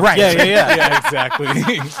Iowa? Right. Yeah. Yeah,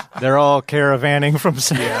 exactly. They're all caravanning from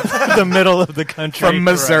the middle of the country. From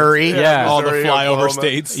Missouri. Yeah. All the Missouri, flyover Oklahoma.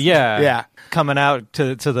 states. Yeah. Yeah. Coming out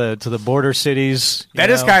to the border cities. That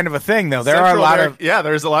is kind of a thing, though. There are a lot of... Yeah,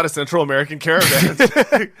 there's a lot of Central American caravans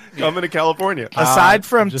coming to California. Aside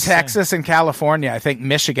from just Texas and California, I think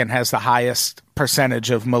Michigan has the highest percentage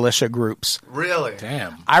of militia groups. Really?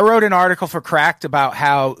 Damn. I wrote an article for Cracked about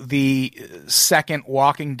how the second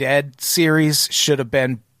Walking Dead series should have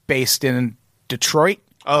been based in Detroit.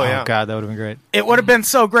 Oh, yeah. Oh God, that would have been great. It would have been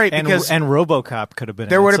so great And because RoboCop could have been.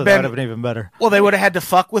 There in it, would have so been- that would have been even better. well, they would have had to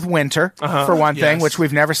fuck with winter for one thing, Yes. which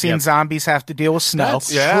we've never seen Yep. zombies have to deal with snow.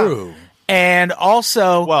 That's Yeah. true. And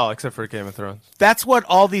also, Well, except for Game of Thrones. that's what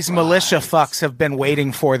all these militia fucks have been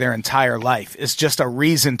waiting for their entire life, is just a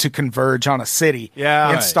reason to converge on a city Yeah.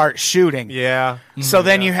 and Right. start shooting. Yeah. So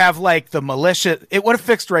then you have like the militia. It would have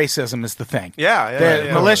fixed racism is the thing. Yeah, The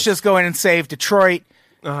yeah. militias go in and save Detroit,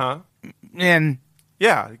 Uh-huh. and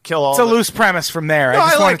Yeah, kill all it's a the- loose premise from there. No, I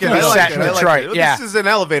just like wanted it. to be I like set it. in I like Detroit. it. Yeah, This is an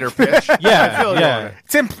elevator pitch. Yeah, I feel you yeah. on it.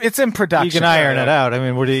 it's in production. You can iron it out. I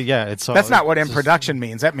mean, what do you? Yeah, it's all. That's not what in it's production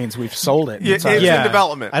means. That means we've sold it. Yeah, It's already- it's in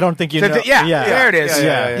development. I don't think you know. yeah, there it is.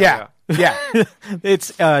 Yeah. Yeah.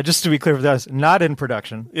 It's just to be clear with us, not in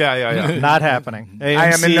production. Yeah. Not happening. I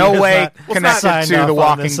am AMC in no has way not connected signed to off The on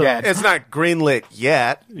Walking this, Dead. It's not greenlit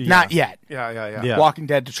yet. Not yet. Yeah. Yeah. Walking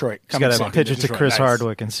Dead Detroit. Just Coming got soon. to pitch it to Detroit, Chris nice.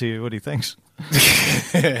 Hardwick and see what he thinks.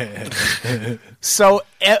 So,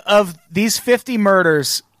 of these 50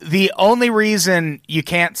 murders, the only reason you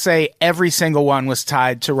can't say every single one was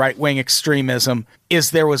tied to right-wing extremism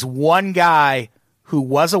is there was one guy who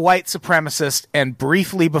was a white supremacist, and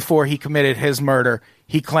briefly before he committed his murder,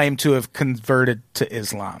 he claimed to have converted to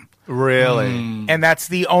Islam. Really? And that's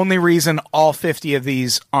the only reason all 50 of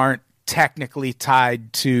these aren't technically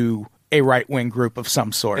tied to a right-wing group of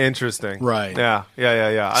some sort. Interesting. Right.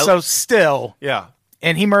 Yeah. So still, Yeah.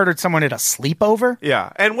 and he murdered someone at a sleepover?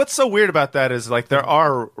 Yeah. And what's so weird about that is like there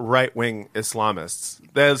are right-wing Islamists.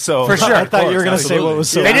 So For sure. I thought you were going to say what was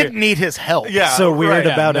so They weird. didn't need his help. Yeah. so weird right,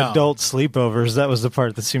 about no. adult sleepovers. That was the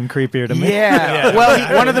part that seemed creepier to me. Yeah.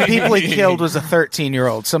 Well, one of the people he killed was a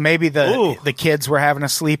 13-year-old. So maybe the kids were having a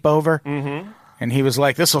sleepover. Mm-hmm. And he was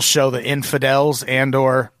like, this will show the infidels and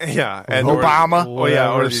or Yeah. And Obama. Or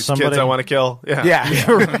Whatever, these somebody- kids I want to kill. Yeah. Yeah.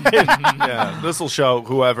 Yeah. This will show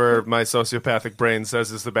whoever my sociopathic brain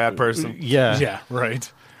says is the bad person. Yeah. Yeah,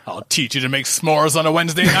 right. I'll teach you to make s'mores on a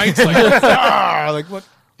Wednesday night. Like what?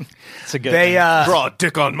 It's a good They thing. Draw a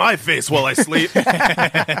dick on my face while I sleep.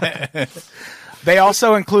 they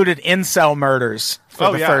also included incel murders for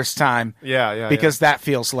Oh, the yeah. first time. Yeah. Because that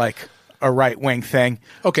feels like a right-wing thing.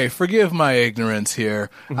 Okay, forgive my ignorance here,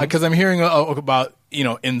 because I'm hearing about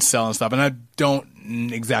incel and stuff, and I don't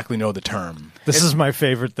exactly know the term. This is my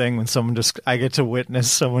favorite thing when someone I get to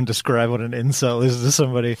witness someone describe what an incel is to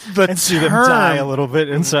somebody The and see them term- die a little bit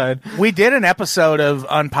inside. We did an episode of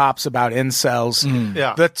Unpops about incels.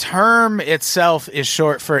 Yeah. The term itself is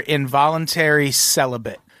short for involuntary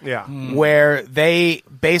celibate. Yeah. Where they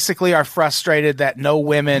basically are frustrated that no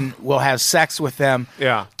women will have sex with them.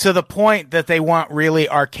 Yeah. To the point that they want really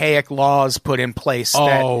archaic laws put in place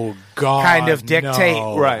that Oh God! kind of dictate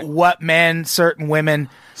no. Right. what men certain women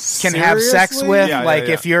can have sex Seriously? with. Yeah, like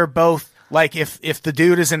yeah. if you're both like if the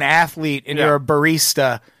dude is an athlete and Yeah. you're a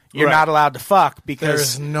barista, you're Right. not allowed to fuck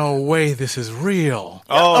because There's no way this is real.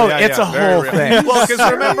 Oh, yeah, it's yeah. a Very whole real. thing. Well,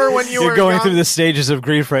 because remember when you You're were going young, through the stages of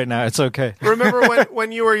grief right now. It's okay. Remember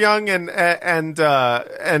when you were young and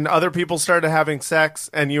other people started having sex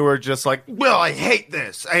and you were just like, well, I hate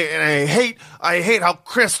this. I hate how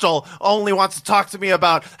Crystal only wants to talk to me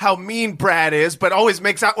about how mean Brad is, but always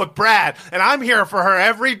makes out with Brad, and I'm here for her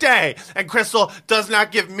every day, and Crystal does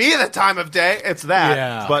not give me the time of day. It's that,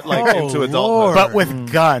 Yeah. but like Oh, into adulthood. Lord. but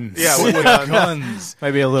with guns. guns. Yeah, with guns.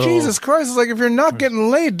 Maybe a little. Jesus Christ! It's like if you're not getting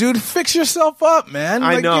laid, dude, fix yourself up, man.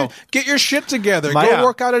 I know. Get your shit together. Go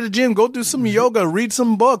work out at a gym. Go do some yoga. Read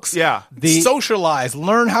some books. Yeah. Socialize.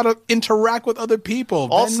 Learn how to interact with other people.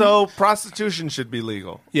 Also, prostitution should be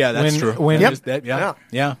legal. Yeah, that's true.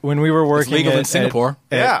 Yeah. When we were working It's legal in Singapore.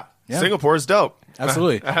 Yeah. Singapore's dope.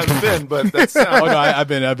 Absolutely. I haven't been, but that's Oh no, I've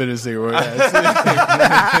been in Singapore.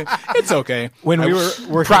 Yeah, it's okay. When we were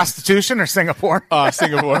working, Prostitution or Singapore?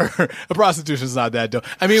 Singapore, prostitution's not that dope.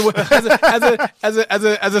 I mean,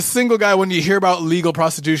 as a single guy, when you hear about legal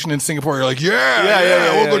prostitution in Singapore, you're like,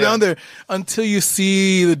 we'll go down there. Until you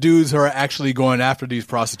see the dudes who are actually going after these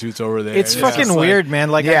prostitutes over there. it's fucking weird, man.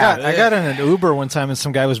 Like Yeah. I got in an Uber one time and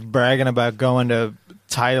some guy was bragging about going to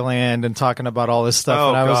Thailand and talking about all this stuff,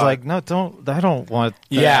 and I was like, "No, don't! I don't want." That.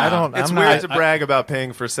 Yeah. I don't. It's I'm weird not, to brag about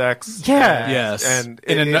paying for sex. Yeah. Yes, and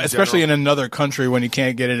especially general. in another country when you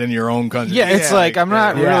can't get it in your own country. Yeah, it's like I'm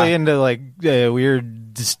not Yeah. really into like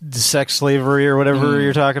weird sex slavery or whatever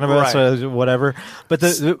you're talking about. Right. So whatever. But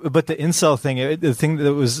the incel thing, the thing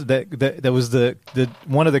that was that was the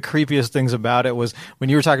one of the creepiest things about it was when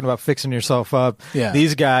you were talking about fixing yourself up. Yeah.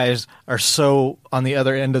 These guys are so on the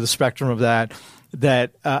other end of the spectrum of that.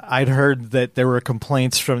 I'd heard that there were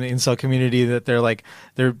complaints from the incel community that they're like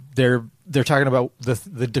they're talking about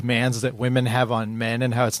the demands that women have on men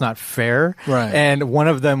and how it's not fair. Right. And one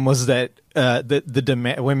of them was that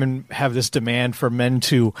women have this demand for men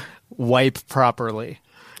to wipe properly.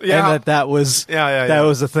 Yeah. And that was Yeah.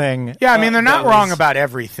 was the thing. Yeah, I mean, they're not that wrong was- about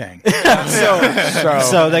everything.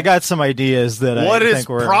 So they got some ideas that What I is think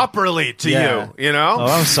were properly to Yeah. you? You know? Oh,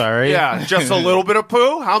 I'm sorry. Yeah, just a little bit of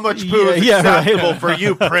poo. How much poo is Yeah, right. acceptable for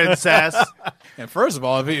you, princess? And first of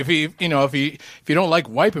all, if you don't like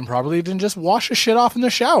wiping properly, then just wash your shit off in the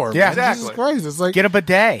shower. Yeah. Jesus Exactly. Christ, it's like Get a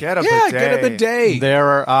bidet. Get a get a bidet. bidet. There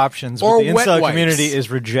are options, Or but the wet incel wipes. community is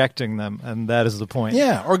rejecting them, and that is the point.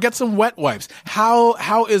 Yeah, or get some wet wipes.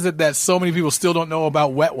 How is it that so many people still don't know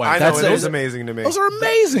about wet wipes? I know, That's it it. is amazing to me. Those are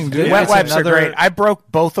amazing, dude. Wet it's wipes another- are great. I broke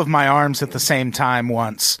both of my arms at the same time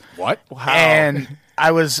once. What? How? And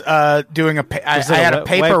I was doing I Was it a had a wet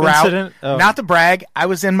paper wipe route. incident? Oh. Not to brag, I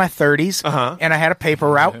was in my 30s, and I had a paper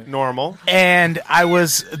route. Normal. And I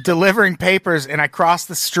was delivering papers, and I crossed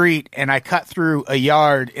the street, and I cut through a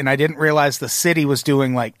yard, and I didn't realize the city was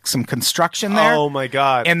doing like some construction there. Oh my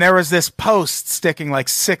god. And there was this post sticking like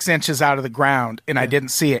 6 inches out of the ground, and I didn't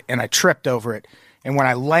see it, and I tripped over it. And when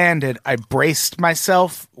I landed, I braced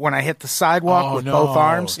myself when I hit the sidewalk with both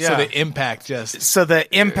arms. Yeah. So the impact just. So the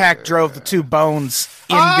impact drove the two bones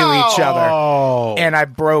into each other. And I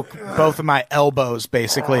broke both of my elbows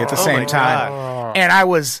basically at the same my time. God. And I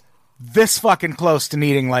was this fucking close to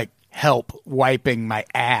needing like help wiping my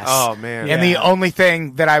ass. Oh, man. And the only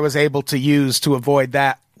thing that I was able to use to avoid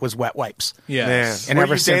that was wet wipes. Yes. Man. And Were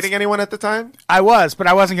ever you since- dating anyone at the time? I was, but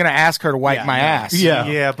I wasn't going to ask her to wipe my ass. Yeah.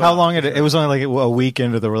 Yeah, but- How long it was only like a week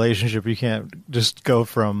into the relationship. You can't just go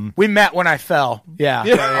from We met when I fell. Yeah.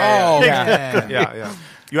 Oh, Yeah. man. Yeah.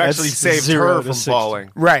 You actually That's saved 0 her to from 60.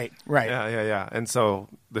 falling. Right. Yeah. And so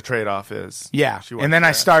the trade-off is she wiped And then I her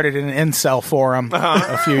ass. started an incel forum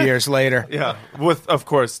a few years later. Yeah, with of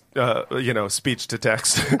course, speech to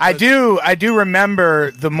text. I do remember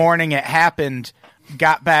the morning it happened.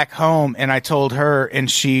 Got back home and I told her, and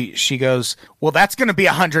she goes, "Well, that's going to be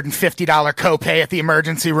 $150 copay at the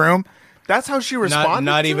emergency room." That's how she responded.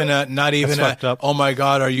 Not to even it? a fucked up. oh my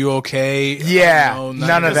god, are you okay? Yeah, Oh, no,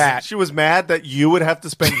 none of that. She was mad that you would have to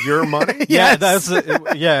spend your money. Yeah, that's it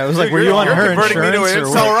was like, were you on You're her converting me to insurance an or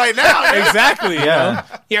incel what? right now? Exactly. Yeah.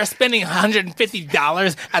 You're spending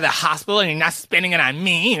 $150 at the hospital and you're not spending it on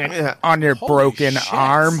me. Yeah. On your broken shit.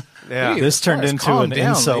 arm. Yeah. This turned Christ, into calm an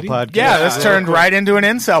down, incel lady. podcast. Yeah, this turned right into an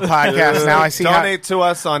incel podcast. Now I see how. Donate to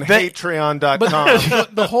us on Patreon.com.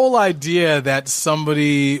 But the whole idea that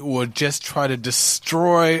somebody would just try to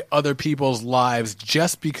destroy other people's lives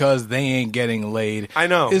just because they ain't getting laid, I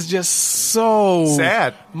know. is just so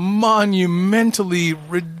Sad. monumentally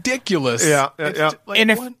ridiculous. Yeah. It's Yeah. just like,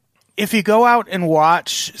 And what? if you go out and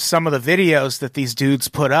watch some of the videos that these dudes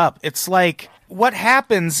put up, it's like what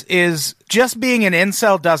happens is just being an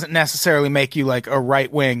incel doesn't necessarily make you like a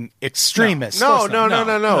right-wing extremist. No. No.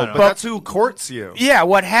 But that's who courts you. Yeah,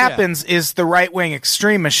 what happens is the right-wing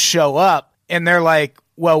extremists show up and they're like,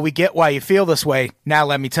 well, we get why you feel this way. Now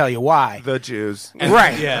let me tell you why. The Jews.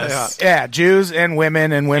 Right. Yes. Yeah, Jews and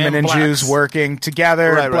women and blacks. Jews working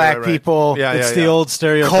together, black people. Yeah, It's the old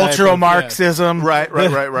stereotype. Cultural of- Marxism. Right.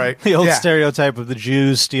 The old Yeah. stereotype of the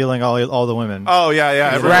Jews stealing all the women. Oh, yeah.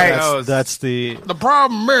 Everybody Right. knows. That's the The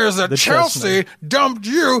problem is that The Chelsea dumped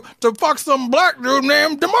you to fuck some black dude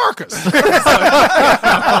named DeMarcus.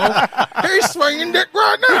 He's swinging dick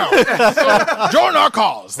right now. So join our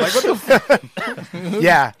cause. Like, what the fuck?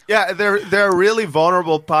 Yeah. Yeah, they're a really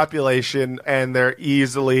vulnerable population, and they're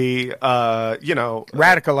easily,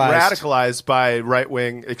 radicalized by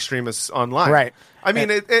right-wing extremists online. Right. I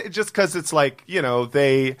mean, it just because it's like,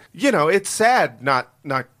 it's sad not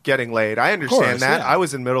getting laid. I understand course, that. yeah. I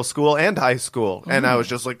was in middle school and high school, and I was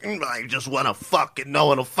just like, I just want to fuck, and no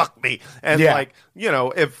one will fuck me. And Yeah.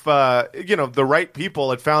 if the right people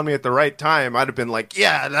had found me at the right time, I'd have been like,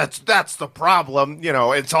 yeah, that's the problem.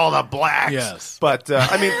 It's all the blacks. Yes. But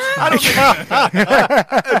I mean, I don't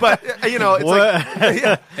think. But it's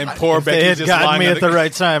like, And poor If they Becky had just gotten lying me to at the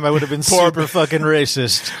right time, I would have been super fucking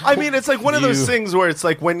racist. I mean, it's like one of those You- things where it's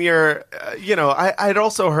like when you're, I'd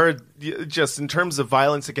also heard just in terms of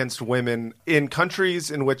violence against women in countries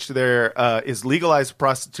in which there is legalized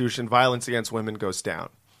prostitution, violence against women goes down.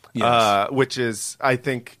 Yes. Which is, I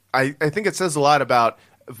think it says a lot about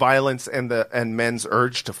violence and men's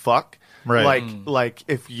urge to fuck. Right. Like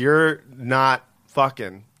if you're not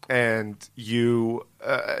fucking and you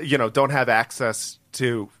don't have access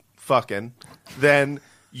to fucking, then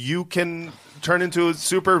you can turn into a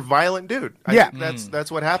super violent dude. I Yeah. think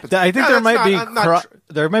that's what happens. I think No, there that's might not- be I'm not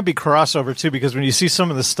there might be crossover too, because when you see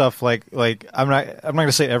some of the stuff like I'm not going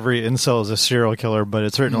to say every incel is a serial killer, but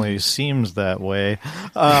it certainly seems that way.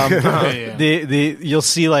 You'll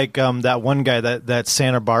see like that one guy that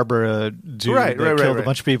Santa Barbara dude that killed a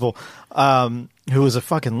bunch of people. Who was a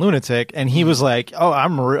fucking lunatic, and he was like, "Oh,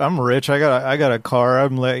 I'm rich. I got a car.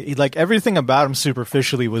 I'm like everything about him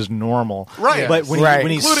superficially was normal, Right. But when he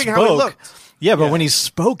Including spoke, how he looked. yeah, but when he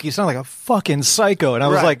spoke, he sounded like a fucking psycho, and I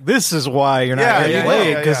was Right. like, "This is why you're not Yeah, getting yeah, laid,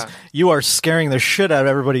 yeah, because yeah. you are scaring the shit out of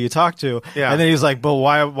everybody you talk to." Yeah. And then he's like, "But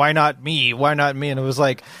why not me? Why not me?" And it was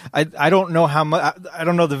like, I don't know how much. I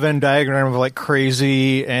don't know the Venn diagram of like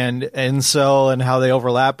crazy and incel and how they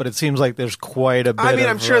overlap, but it seems like there's quite a bit. I mean, of,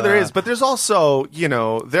 I'm sure there is, but there's also,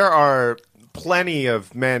 there are plenty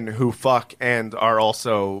of men who fuck and are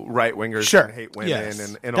also right wingers Sure. and hate women Yes.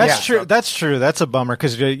 and all That's that true. stuff. That's true. That's a bummer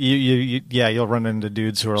because you'll run into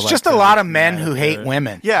dudes who are It's like just a lot of men who hate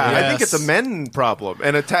women. Yeah, I Yes. think it's a men problem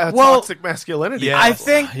and a Well, toxic masculinity. yeah.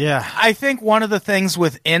 problem. I think one of the things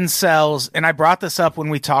with incels, and I brought this up when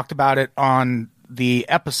we talked about it on the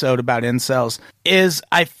episode about incels, is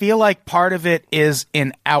I feel like part of it is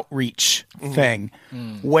an outreach thing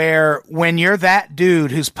where when you're that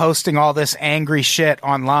dude who's posting all this angry shit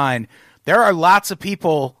online, there are lots of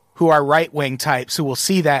people who are right-wing types who will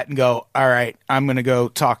see that and go, all right, I'm going to go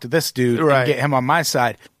talk to this dude Right. and get him on my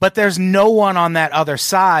side. But there's no one on that other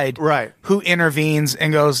side Right. who intervenes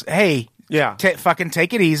and goes, hey, Yeah. fucking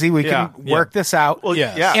take it easy. We Yeah. can work this out. Well,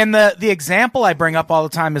 Yes. yeah. And the example I bring up all the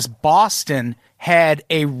time is Boston had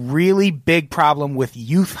a really big problem with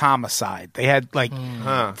youth homicide. They had like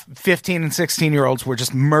 15 and 16-year-olds were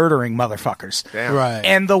just murdering motherfuckers. Damn. Right.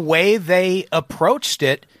 And the way they approached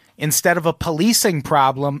it, instead of a policing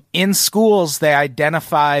problem, in schools they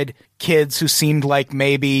identified kids who seemed like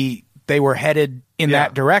maybe they were headed in Yeah.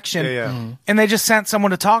 that direction. Yeah, yeah. Mhm. And they just sent someone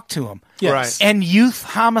to talk to them. Yes. Right. And youth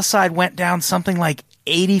homicide went down something like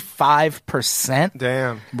 85%.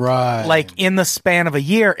 Damn. Right. Like in the span of a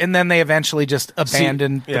year, and then they eventually just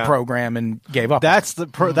abandoned the yeah. program and gave up. That's the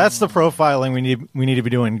profiling we need to be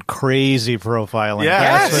doing. Crazy profiling. Yes.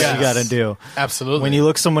 That's what Yes. you got to do. Absolutely. When you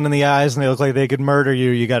look someone in the eyes and they look like they could murder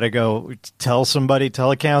you, you got to go tell somebody,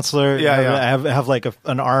 tell a counselor. Yeah, Have like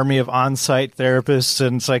an army of on-site therapists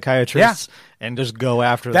and psychiatrists, and just go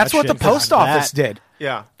after. That's that what shit, the post 'cause office that- did.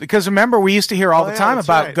 Yeah. Because remember, we used to hear all the yeah, time that's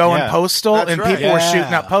about right. going Yeah. postal, That's and right. people were Yeah.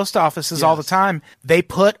 shooting up post offices all the time. They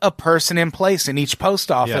put a person in place in each post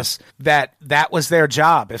office that was their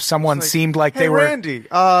job. If someone seemed like Hey, they were, Randy.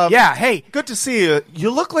 yeah, hey, Good to see you. You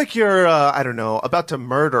look like you're, I don't know, about to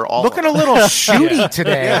murder all looking a of us. little shooty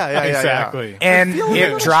today. Yeah. exactly. And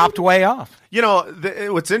it dropped way off. You know,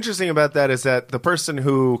 what's interesting about that is that the person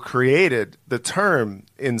who created the term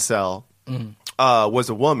incel was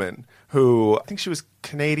a woman who, I think she was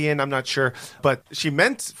Canadian, I'm not sure, but she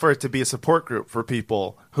meant for it to be a support group for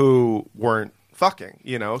people who weren't fucking,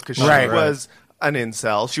 because she Right. was an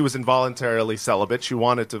incel. She was involuntarily celibate. She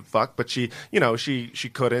wanted to fuck, but she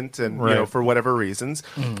couldn't, and for whatever reasons.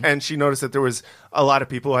 And she noticed that there was a lot of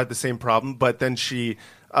people who had the same problem, but then she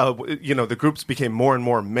the groups became more and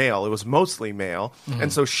more male. It was mostly male.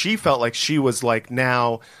 And so she felt like she was like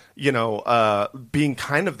now, being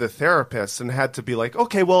kind of the therapist and had to be like,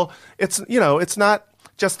 okay, well, it's not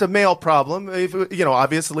just a male problem.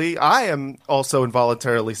 Obviously I am also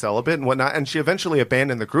involuntarily celibate and whatnot. And she eventually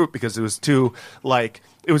abandoned the group because it was too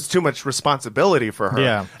much responsibility for her.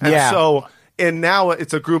 Yeah. And now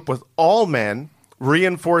it's a group with all men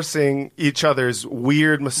reinforcing each other's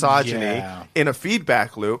weird misogyny in a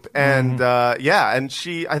feedback loop. And and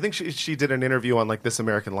I think she did an interview on like This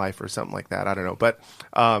American Life or something like that. I don't know, but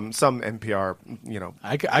some NPR,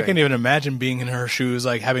 I can't even imagine being in her shoes,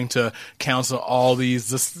 like having to counsel all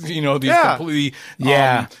these completely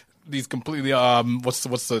these completely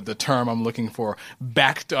what's the term I'm looking for,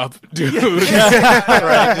 backed up dudes.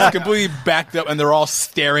 Right, just completely backed up, and they're all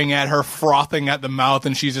staring at her, frothing at the mouth,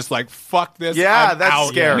 and she's just like, fuck this. Yeah, that's out.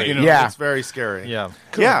 scary. It's very scary.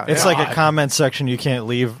 It's like a comment section you can't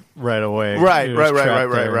leave right away. Right.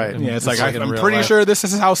 Yeah, it's like I'm pretty sure this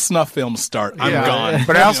is how snuff films start. I'm gone.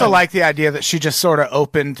 But I also like the idea that she just sort of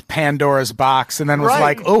opened Pandora's box and then was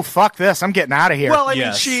like, oh, fuck this, I'm getting out of here. Well, I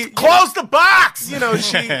mean, she closed the box.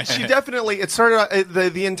 She definitely, it started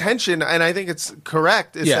the intention, and I think it's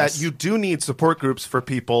correct, is that you do need support groups for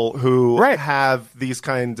people who have these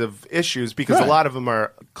kinds of issues, because a lot of them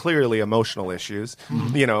are clearly emotional issues.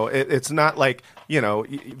 It's not like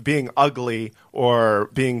being ugly or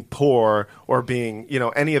being poor or being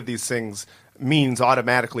any of these things means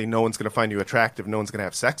automatically no one's going to find you attractive, no one's going to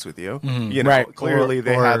have sex with you. Clearly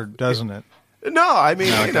they have, doesn't it? No, I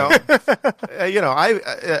mean,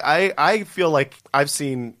 I feel like I've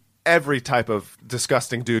seen every type of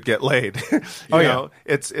disgusting dude get laid.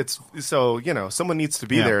 It's so someone needs to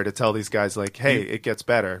be there to tell these guys like, hey, it gets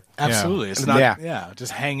better. Absolutely. It's not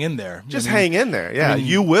just hang in there. Hang in there. Yeah,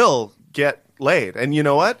 you will get laid, and you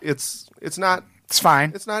know what? It's not. It's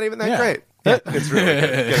fine. It's not even that great. It's really good.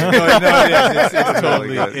 It's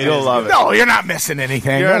totally good. You'll love it. No, you're not missing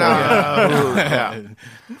anything. You're not.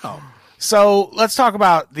 No. So let's talk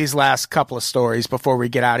about these last couple of stories before we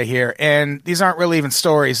get out of here. And these aren't really even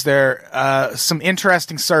stories. They're some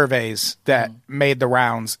interesting surveys that made the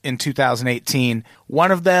rounds in 2018.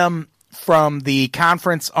 One of them from the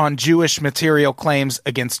Conference on Jewish Material Claims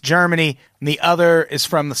Against Germany, and the other is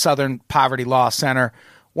from the Southern Poverty Law Center.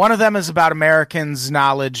 One of them is about Americans'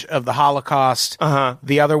 knowledge of the Holocaust.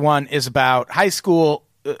 The other one is about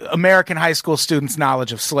American high school students'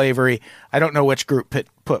 knowledge of slavery. I don't know which group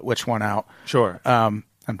put which one out. Sure. I'm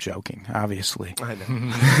joking, obviously. I know.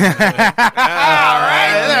 All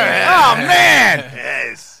right. Oh, man.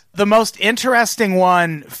 Yes. The most interesting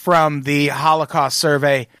one from the Holocaust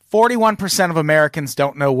survey, 41% of Americans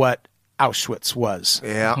don't know what Auschwitz was.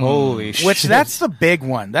 Yeah. Holy shit. Which, that's the big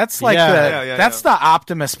one. That's like that's the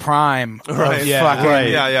Optimus Prime of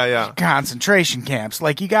fucking concentration camps.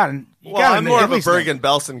 Like, you gotta I'm more of a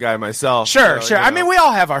Bergen-Belsen guy myself. Sure. I mean, we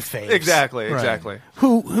all have our faves. Exactly.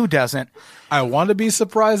 Who doesn't? I want to be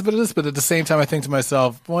surprised by this, but at the same time, I think to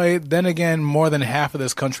myself, boy, then again, more than half of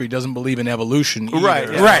this country doesn't believe in evolution either.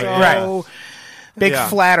 Right. Big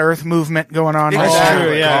flat Earth movement going on.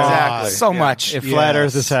 Exactly. Exactly. So much. If flat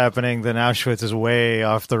Earth is happening, then Auschwitz is way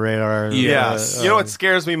off the radar. Yes. You know what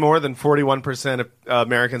scares me more than 41% of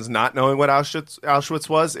Americans not knowing what Auschwitz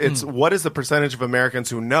was? It's what is the percentage of Americans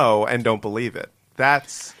who know and don't believe it?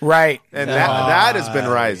 That's right. And that has been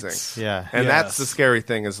rising. Yeah. And that's the scary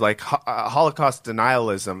thing, is like Holocaust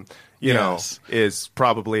denialism, you know, is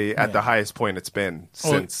probably at the highest point it's been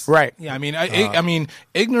since. Right. Yeah, I mean,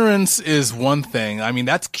 ignorance is one thing. I mean,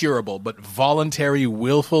 that's curable, but voluntary,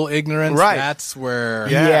 willful ignorance, that's where...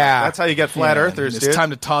 Yeah. That's how you get flat earthers, dude. It's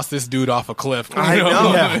time to toss this dude off a cliff. I know.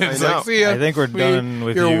 I know. Like, see ya. I think we're done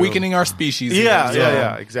with you. You're weakening our species.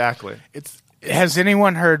 Yeah, exactly. Has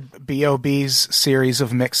anyone heard B.O.B.'s series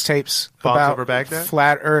of mixtapes about Over Baghdad?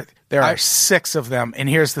 Flat Earth? There are 6 of them, and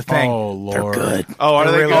here's the thing. Oh, Lord. They're good. Oh, are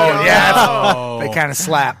they really good? good? Yeah. They kind of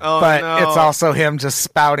slap. But it's no. also him just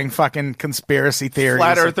spouting fucking conspiracy theories.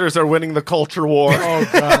 Flat Earthers are winning the culture war. Oh,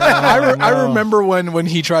 God. I remember when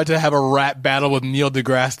he tried to have a rap battle with Neil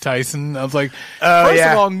deGrasse Tyson. I was like, first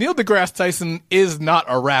of all, Neil deGrasse Tyson is not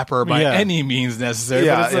a rapper by any means necessary.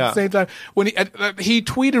 But it's at the same time, when he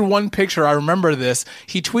tweeted one picture, I remember this.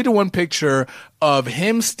 He tweeted one picture of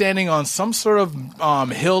him standing on some sort of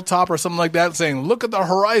hilltop or something like that, saying, "Look at the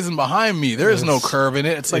horizon behind me. There is no curve in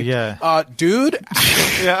it." It's like, dude, dude,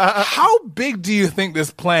 how big do you think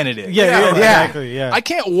this planet is? Exactly. Yeah, I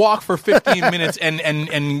can't walk for 15 minutes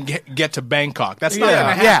and get to Bangkok. That's not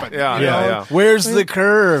going to happen. Yeah. Where's the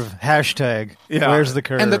curve? Hashtag. Yeah. Where's the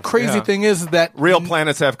curve? And the crazy thing is that real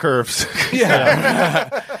planets have curves.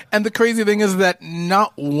 And the crazy thing is that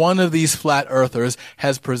not one of these flat earthers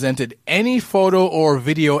has presented any photo or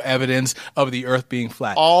video evidence of the Earth being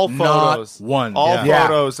flat. All photos. Not one. All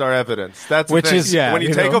photos are evidence. That's the Which thing. is when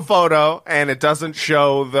you take a photo and it doesn't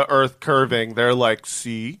show the Earth curving, they're like,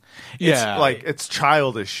 see? Yeah. It's like, it's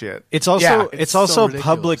childish shit. It's also it's also so ridiculous.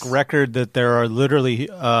 public record that there are literally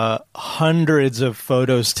hundreds of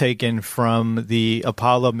photos taken from the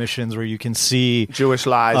Apollo missions where you can see Jewish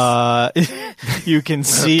lies. you can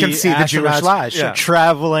see the Jewish astronauts lies.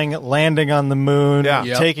 traveling, landing on the moon,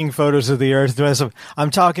 Yeah. taking photos of the Earth. Doing stuff.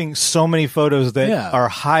 I'm talking so many photos that are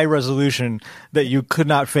high resolution that you could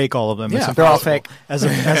not fake all of them. Yeah, they're all fake. As a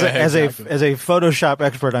Photoshop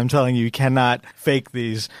expert, I'm telling you cannot fake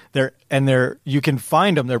these. You can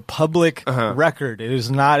find them. They're public record. It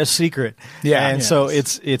is not a secret. Yeah. And so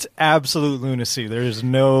it's absolute lunacy. There is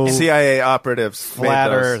no CIA operatives. flat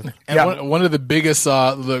made those. Earth. And one of the biggest, one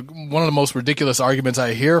of the most ridiculous arguments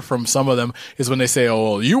I hear from some of them is when they say, "Oh,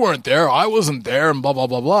 well, you weren't there, I wasn't there," and blah blah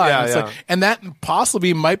blah blah. Yeah, and, it's like, and that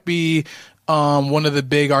possibly might be one of the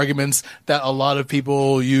big arguments that a lot of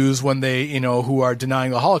people use when they, who are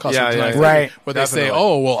denying the Holocaust, Right. Where they say,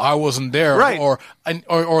 "Oh, well, I wasn't there," Right. or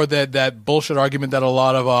that bullshit argument that a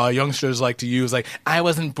lot of youngsters like to use, like, "I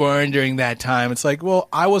wasn't born during that time." It's like, well,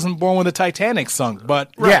 I wasn't born when the Titanic sunk,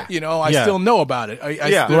 but I still know about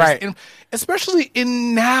it. Especially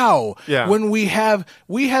in now, when we have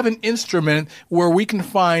an instrument where we can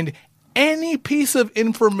find any piece of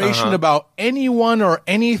information about anyone or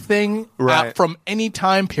anything from any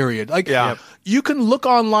time period. Like, you can look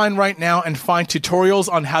online right now and find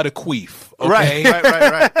tutorials on how to queef. Okay?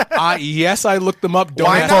 Right. Yes, I looked them up. Don't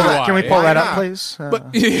Why ask not? me why. Can we pull that up, not? please?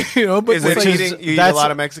 But but Is it it's cheating? You eat a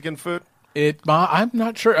lot of Mexican food? I'm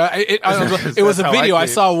not sure. It was a how I video. I eat.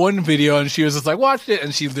 saw one video, and she was just like, "Watch it,"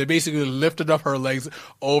 and they basically lifted up her legs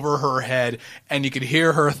over her head, and you could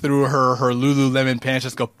hear her through her Lululemon pants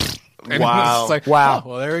just go. And Wow. it's like, Wow. oh,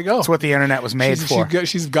 well, there you go. That's what the internet was made for.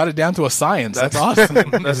 She's got it down to a science. That's awesome.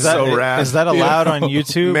 That's so rad. Is that allowed on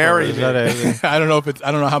YouTube? Marry Or is that I don't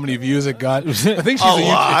know how many views it got. I think she's a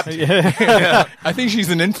lot. I think she's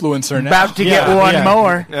an influencer now. About to get one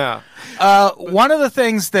more. Yeah. One of the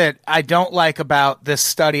things that I don't like about this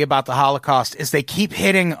study about the Holocaust is they keep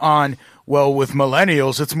hitting on, well, with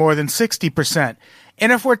millennials, it's more than 60%.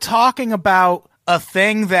 And if we're talking about a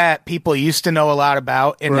thing that people used to know a lot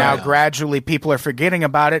about and now gradually people are forgetting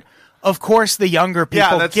about it, of course the younger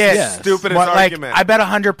people that's get the stupidest argument. I bet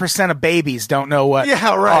 100% of babies don't know what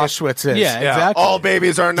Auschwitz is. Yeah, exactly. All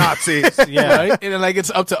babies are Nazis. Right? And like, it's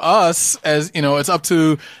up to us it's up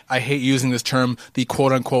to, I hate using this term, the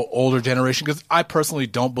quote unquote older generation, because I personally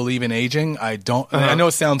don't believe in aging. I don't. I know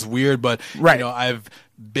it sounds weird, but I've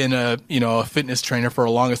been a fitness trainer for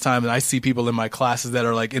the longest time, and I see people in my classes that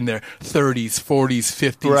are like in their 30s, 40s,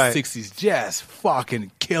 50s, 60s, just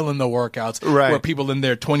fucking killing the workouts. Where people in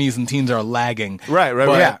their 20s and teens are lagging.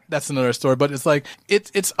 But that's another story. But it's like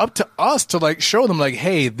it's up to us to like show them like,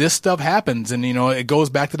 hey, this stuff happens, and it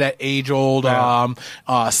goes back to that age old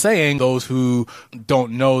saying, those who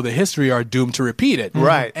don't know the history are doomed to repeat it.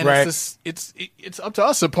 And it's up to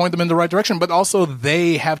us to point them in the right direction, but also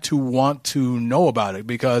they have to want to know about it.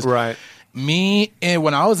 Because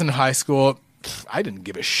when I was in high school, I didn't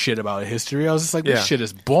give a shit about history. I was just like, this shit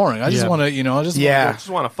is boring. I just want to, I just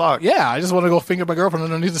want to fuck. Yeah, I just want to go finger my girlfriend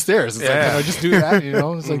underneath the stairs. It's like, can I just do that?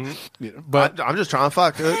 It's like, but I'm just trying to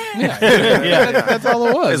fuck, dude. That's all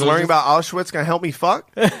it was. Is learning about Auschwitz gonna help me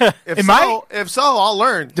fuck? If so, I'll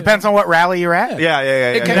learn. Depends on what rally you're at.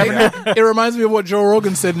 It reminds me of what Joe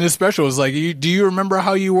Rogan said in his special. It was like, do you remember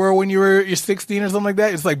how you were when you're 16 or something like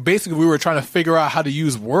that? It's like, basically we were trying to figure out how to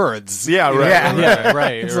use words.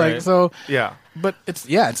 It's like, so but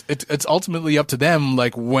it's ultimately up to them,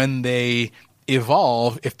 like, when they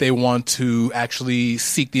evolve, if they want to actually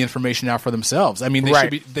seek the information out for themselves. I mean,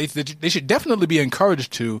 they should definitely be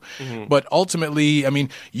encouraged to, but ultimately, I mean,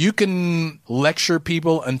 you can lecture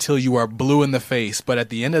people until you are blue in the face, but at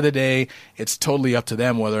the end of the day, it's totally up to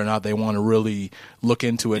them whether or not they want to really look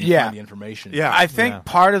into it and find the information. I think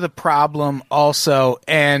part of the problem also,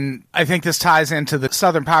 and I think this ties into the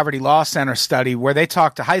Southern Poverty Law Center study where they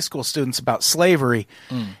talked to high school students about slavery,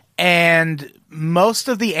 and most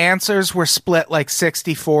of the answers were split like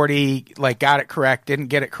 60-40, like got it correct, didn't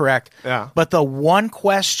get it correct. But the one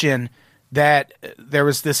question that there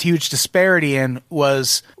was this huge disparity in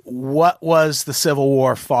was what was the Civil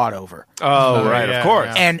War fought over. Oh, right, of course.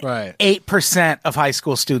 Yeah. And Right. 8% of high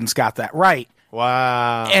school students got that right.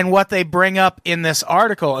 Wow. And what they bring up in this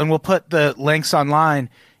article, and we'll put the links online,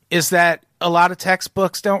 is that a lot of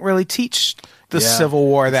textbooks don't really teach the Yeah, Civil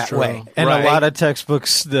War that true. way. And Right. a lot of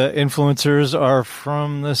textbooks, the influencers are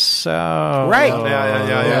from the South. Right. Yeah.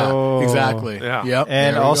 Yeah, exactly. Yeah. Yep.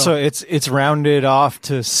 And There we also, go. it's rounded off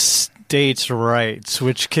to states' rights,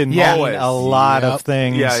 which can Yeah. mean a lot Yep. of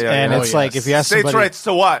things. Yeah, yeah, and yeah. it's Oh, like, yes. if you ask States' somebody, rights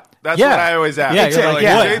to what? That's Yeah. what I always ask. yeah, It's you're like, like,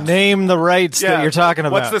 yeah. what? states- Name the rights Yeah. that you're talking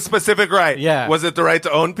about. What's the specific right? Yeah. Was it the right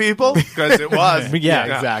to own people? Because it was.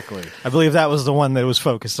 Yeah. Exactly. I believe that was the one that was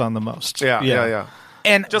focused on the most. Yeah.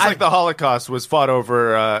 And Just like the Holocaust was fought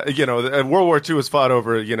over, and World War II was fought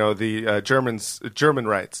over, the German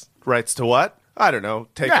rights to what? I don't know.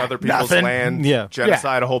 Take Yeah, other people's nothing. land, Yeah.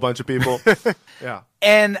 genocide a whole bunch of people. Yeah.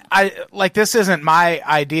 And this isn't my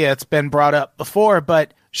idea. It's been brought up before,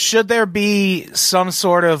 but should there be some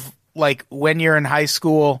sort of, like, when you're in high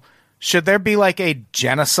school, should there be like a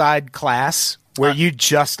genocide class where you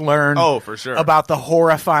just learn for sure. about the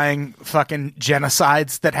horrifying fucking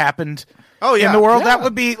genocides that happened Oh, yeah. in the world? Yeah. That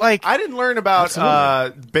would be like, I didn't learn about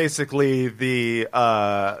basically the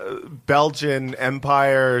Belgian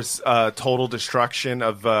Empire's total destruction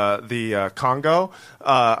of the Congo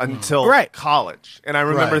until Right. college. And I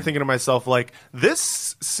remember Right. thinking to myself, like,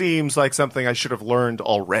 this seems like something I should have learned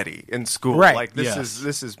already in school. Right. Like, this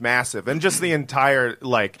Yes. is massive. And just the entire,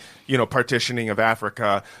 partitioning of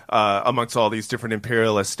Africa amongst all these different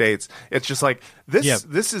imperialist states. It's just like,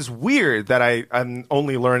 this is weird that I'm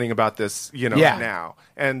only learning about this, Yeah. now.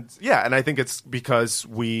 And I think it's because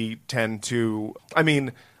we tend to,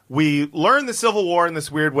 we learn the Civil War in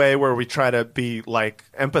this weird way where we try to be like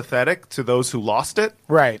empathetic to those who lost it.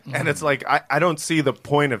 right. And it's like, I don't see the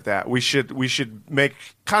point of that. We should make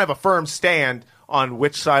kind of a firm stand on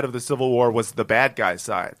which side of the Civil War was the bad guy's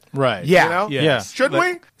side. Right. Yeah. You know? Yeah. Should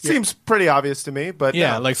we? Seems pretty obvious to me, but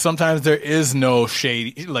Yeah, no. like sometimes there is no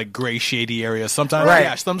shady, like gray, shady areas. Sometimes,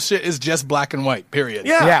 Right. some shit is just black and white. Period.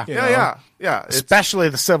 yeah. Yeah. Especially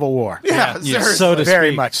the Civil War. Yeah, Yeah. seriously. So to Very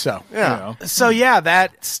speak. much so. Yeah. So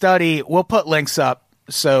that study, we'll put links up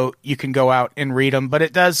so you can go out and read them, but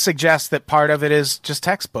it does suggest that part of it is just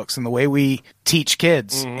textbooks and the way we teach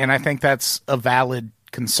kids. And I think that's a valid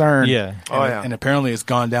concern. Yeah. Oh, yeah. And apparently it's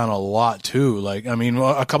gone down a lot too. Like,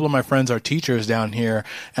 a couple of my friends are teachers down here.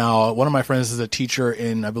 One of my friends is a teacher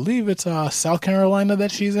in, I believe it's South Carolina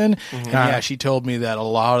that she's in. And yeah, she told me that a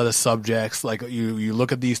lot of the subjects, like you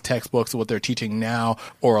look at these textbooks, what they're teaching now,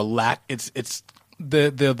 or it's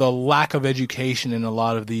the lack of education in a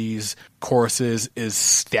lot of these courses is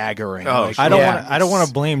staggering. Oh, Like, I don't Yeah. want. I don't want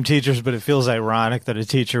to blame teachers, but it feels ironic that a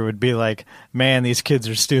teacher would be like, "Man, these kids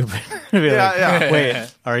are stupid." Be like, yeah. Wait,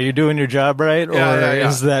 are you doing your job right, or yeah.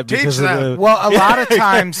 is that Teach because them. of the? Well, a lot of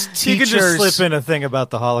times you could just teachers slip in a thing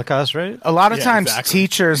about the Holocaust, right? a lot of Yeah, times exactly.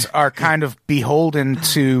 teachers are kind of beholden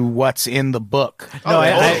to what's in the book. No,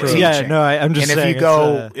 that they're teaching. I'm just and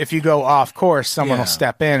saying. if you go off course, someone Yeah. will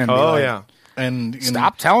step in and be Oh, like, yeah. and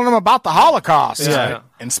stop telling them about the Holocaust. Yeah.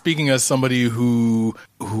 And speaking as somebody who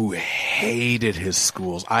hated his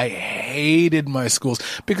schools, I hated my schools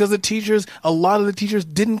because a lot of the teachers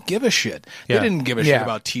didn't give a shit. Yeah. They didn't give a shit Yeah.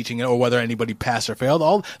 about teaching it or whether anybody passed or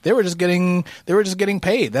failed. They were just getting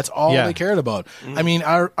paid. That's all Yeah. they cared about. I mean,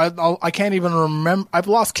 I can't even remember. I've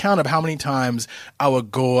lost count of how many times I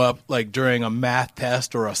would go up like during a math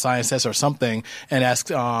test or a science test or something and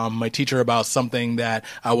ask my teacher about something that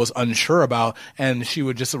I was unsure about, and she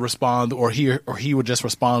would just respond, or he would just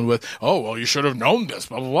respond with, "Oh, well, you should have known this."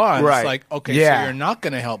 Blah blah blah. And Right. It's like, okay, Yeah. so you're not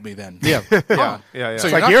going to help me then. Yeah. Yeah. So It's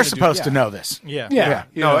you're like not you're gonna supposed to know this. Yeah. Yeah.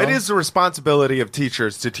 you No, know? it is the responsibility of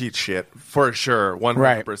teachers to teach shit for sure,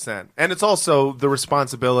 100%. And it's also the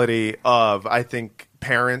responsibility of, I think,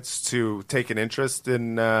 parents to take an interest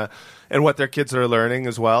in what their kids are learning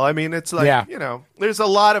as well. I mean, it's like, Yeah. there's a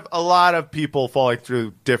lot of people falling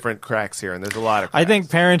through different cracks here, and there's a lot of cracks. I think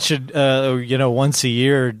parents should, once a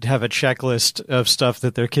year have a checklist of stuff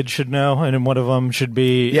that their kids should know, and then one of them should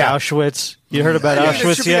be Yeah. Auschwitz. You heard about Yeah, it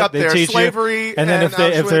Auschwitz should be yet? up They there. teach Slavery you, and then and if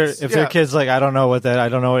their Auschwitz, kids like, I don't know what that, I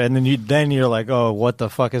don't know, and then you're like, oh, what the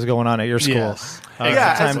fuck is going on at your school? Yes. It's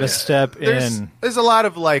Yeah, time to it's- step in. There's a lot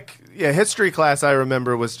of history class I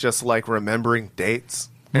remember was just like remembering dates.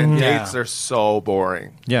 And Yeah. dates are so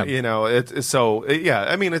boring. Yeah. It's so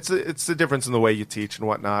I mean, it's the difference in the way you teach and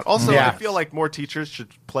whatnot. Also, Yeah. I feel like more teachers should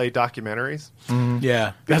play documentaries.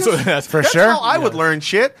 Yeah, that's for For That's sure. how I would learn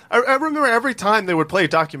shit. I remember every time they would play a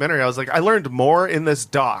documentary, I was like, I learned more in this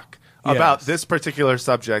doc about this particular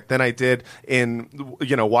subject than I did in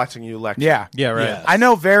watching you lecture. Yeah. Yeah, right. Yes. I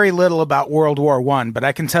know very little about World War I, but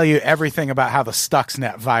I can tell you everything about how the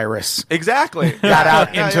Stuxnet virus Exactly. got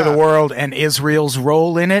out into the world and Israel's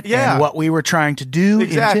role in it Yeah. and what we were trying to do.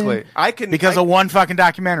 Exactly. Because of one fucking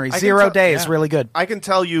documentary. 0 Day is really good. I can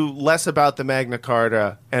tell you less about the Magna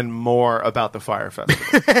Carta and more about the Fire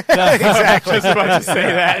Festival. Exactly. Just about to say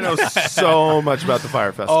that. I know so much about the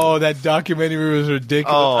Fire Festival. Oh, that documentary was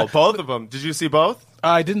ridiculous. Oh, both of them. Did you see both?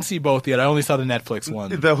 I didn't see both yet. I only saw the Netflix one.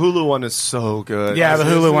 The Hulu one is so good. Yeah, the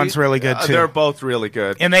Hulu one's really good too. They're both really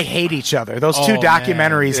good. And they hate each other. Those two Oh,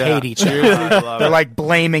 documentaries man. hate each other. Yeah. I love They're it. like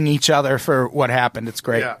blaming each other for what happened. It's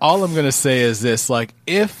great. Yeah. All I'm going to say is this, like,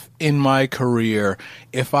 if in my career,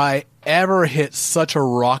 if I ever hit such a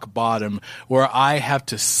rock bottom where I have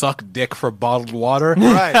to suck dick for bottled water,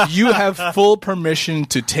 Right. you have full permission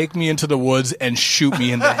to take me into the woods and shoot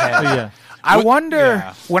me in the head. Yeah. I wonder,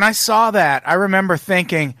 yeah. when I saw that, I remember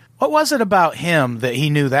thinking, what was it about him that he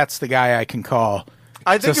knew that's the guy I can call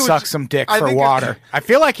I to think it was- suck some dick I for think it- water? I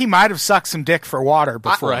feel like he might have sucked some dick for water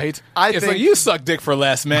before. Right? I it's think- like, you suck dick for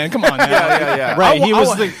less, man. Come on now. Yeah. Right, he was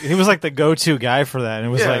I- he was like the go-to guy for that, and it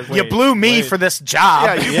was Yeah, like, You wait, blew me wait. for this job.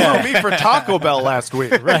 Yeah, you blew me for Taco Bell last week.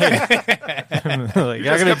 like, You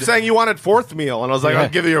just kept saying you wanted fourth meal, and I was like, I'll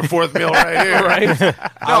give you your fourth meal right here. Right?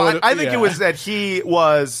 No, I think yeah. it was that he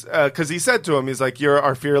was, because he said to him, he's like, you're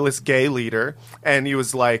our fearless gay leader. And he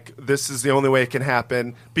was like, this is the only way it can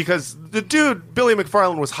happen. Because the dude, Billy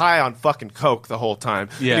McFarland, was high on fucking coke the whole time.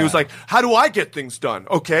 Yeah. And he was like, how do I get things done?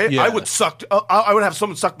 Okay, Yeah. I would have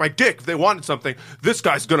someone suck my dick if they wanted something. This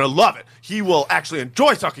guy's going to love it. He will actually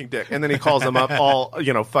enjoy sucking dick. And then he calls them up all,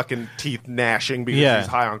 fucking teeth gnashing because Yeah. he's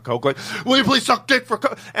high on coke. Like, will you please suck dick for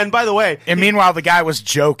coke? And by the way, And meanwhile, the guy was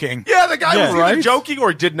joking. yeah, the guy was either right? joking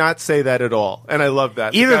or did not say that at all, and I love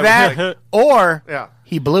that. The Either guy that was like, or Yeah.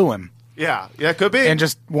 he blew him yeah, it could be. and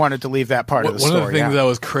just wanted to leave that part of the One story. of the things out. that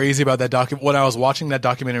was crazy about that when I was watching that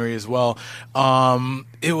documentary as well,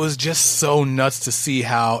 it was just so nuts to see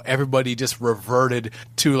how everybody just reverted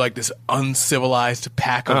to like this uncivilized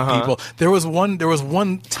pack of people. There was one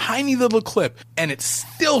tiny little clip, and it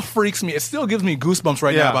still freaks me. It still gives me goosebumps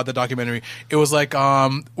right now Yeah. about the documentary. It was like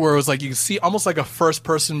where it was like you can see almost like a first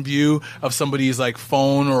person view of somebody's like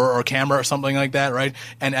phone or camera or something like that, right?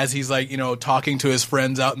 And as he's like talking to his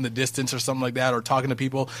friends out in the distance or something like that, or talking to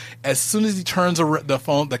people, as soon as he turns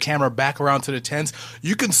the camera back around to the tents,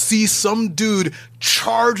 you can see some dude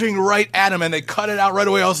charging right at him, and they cut it out right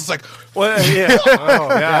away. I was just like, well, yeah, oh,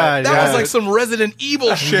 yeah. that was like some Resident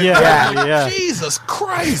Evil shit. Yeah. Jesus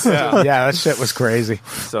Christ. yeah, that shit was crazy.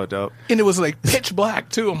 so dope. And it was like pitch black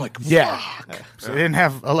too. I'm like, Yeah. fuck. So they didn't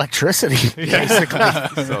have electricity, basically.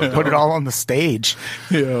 Put it all on the stage.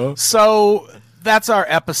 Yeah. So that's our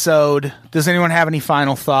episode. Does anyone have any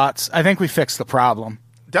final thoughts? I think we fixed the problem.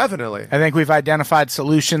 Definitely. I think we've identified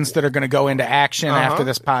solutions that are going to go into action after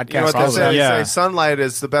this podcast. You know what they also. say? Yeah. They say sunlight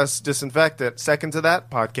is the best disinfectant. Second to that,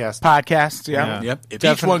 podcast. Podcasts, yeah. Yeah. Yep. If each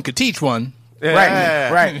Definitely. one could teach one.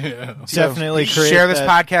 Yeah. Right. Definitely So create share this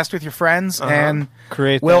that- podcast with your friends and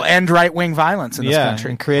Create we'll that- end right-wing violence in this yeah,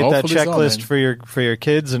 country. and create Hopefully that so, checklist man. for your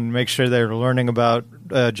kids, and make sure they're learning about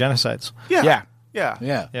genocides. Yeah. Yeah. Yeah.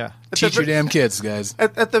 Yeah. Yeah. Teach your damn kids, guys.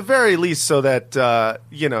 At the very least, so that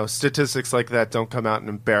statistics like that don't come out and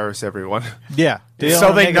embarrass everyone. Yeah,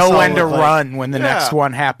 So they Make know us all when to look like- run when the Yeah. next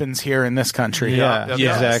one happens here in this country. Yeah,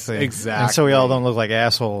 Yes, exactly, exactly. And so we all don't look like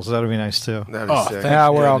assholes. That'd be nice too. That'd be Oh, sick. Yeah,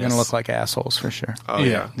 we're all Goodness. going to look like assholes for sure. Oh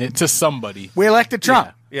yeah. To somebody. We elected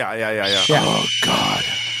Trump. Yeah. Oh God,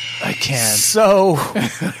 I can't. So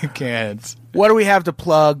I can't. what do we have to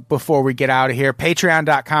plug before we get out of here?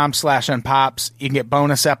 Patreon.com/unpops. You can get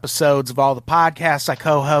bonus episodes of all the podcasts I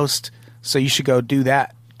co-host. So you should go do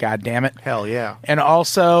that. God damn it. Hell yeah. And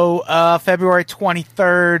also, February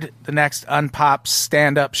 23rd, the next Unpops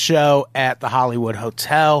stand-up show at the Hollywood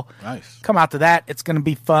Hotel. Nice. Come out to that. It's going to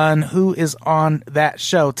be fun. Who is on that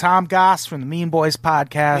show? Tom Goss from the Mean Boys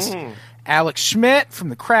podcast. Alex Schmidt from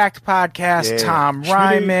the Cracked podcast. Yeah. Tom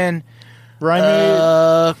Ryman.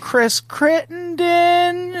 Chris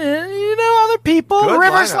Crittenden. Other people. Good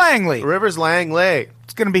Rivers lineup. Langley. Rivers Langley.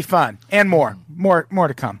 It's going to be fun. And more. More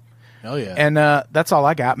to come. Hell yeah. And that's all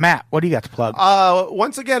I got. Matt, what do you got to plug?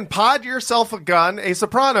 Once again, Pod Yourself a Gun, a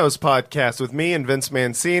Sopranos podcast with me and Vince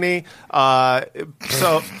Mancini.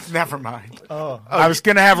 So Never mind. I was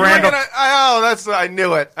going to have You were Randall. I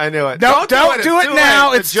knew it. Don't do do it too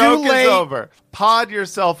now. late. It's the joke too late. is over. Pod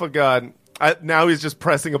Yourself a Gun. Now he's just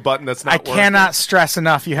pressing a button that's not I working. cannot stress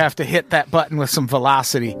enough. You have to hit that button with some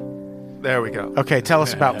velocity. There we go. Okay, tell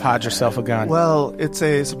us about Pod Yourself a Gun. Well, it's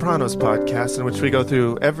a Sopranos podcast in which we go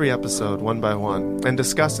through every episode one by one and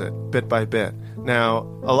discuss it bit by bit. Now,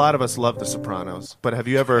 a lot of us love The Sopranos, but have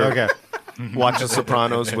you ever watched The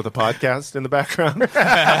Sopranos with a podcast in the background?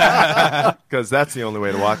 Because that's the only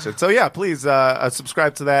way to watch it. So yeah, please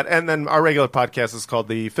subscribe to that. And then our regular podcast is called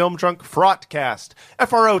the Film Drunk Frotcast.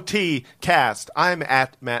 F-R-O-T cast. I'm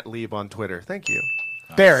at Matt Lieb on Twitter. Thank you.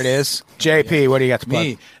 There it is. JP, what do you got to plug?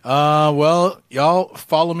 Me. Well, y'all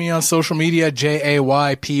follow me on social media,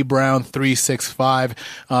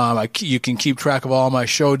 JAYPBrown365. You can keep track of all my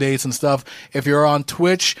show dates and stuff. If you're on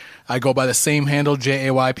Twitch, I go by the same handle,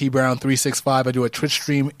 JAYPBrown365. I do a Twitch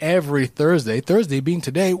stream every Thursday. Thursday being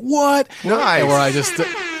today. What? Nice. Where I just...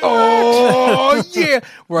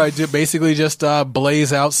 where I do basically just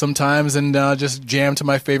blaze out sometimes and just jam to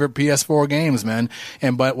my favorite PS4 games, man.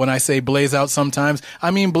 But when I say blaze out sometimes, I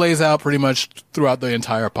mean blaze out pretty much throughout the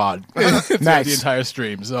entire pod. Nice. The entire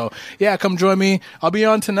stream. So yeah, come join me. I'll be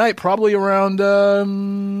on tonight, probably around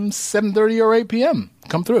 7:30 or 8 p.m.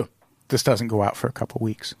 Come through. This doesn't go out for a couple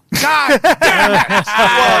weeks. God damn it!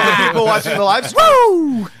 Well, the people watching the live stream.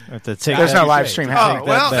 Woo! There's no live stream happening. Oh,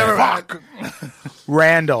 well, never mind.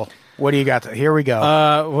 Randall, what do you got? Here we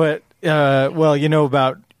go. Well, you know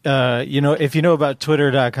about if you know about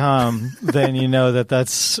Twitter.com, then you know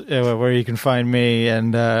that's where you can find me,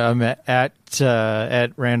 and I'm at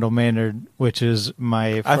Randall Maynard, which is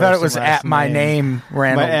my. I thought it was at my name,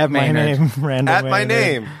 Randall. At my name, Randall. At my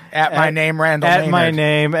name. At my name, Randall. At Maynard. my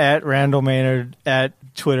name, at Randall Maynard at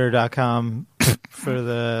Twitter.com for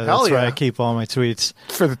the. Hell that's where yeah. I keep all my tweets.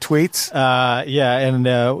 For the tweets. Yeah, and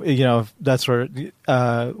that's where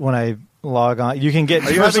when I log on, you can get.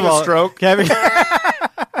 Are you first having of all, a stroke? having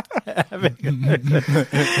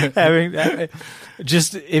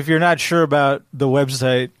just if you're not sure about the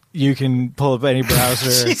website, you can pull up any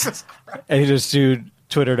browser Jesus Christ. and you just do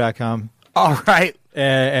twitter.com All right.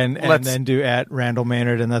 and then do at Randall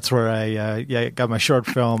Maynard, and that's where I got my short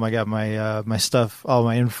film, I got my my stuff, all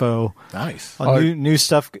my info. Nice. New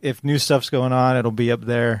stuff. If new stuff's going on, it'll be up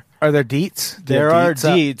there. Are there deets? There are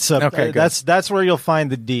deets up. Okay, good. That's where you'll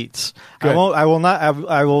find the deets. Good. I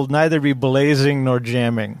will neither be blazing nor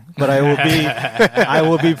jamming, but I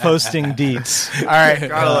will be posting deets. All right.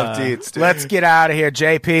 Gotta love deets, dude. Let's get out of here.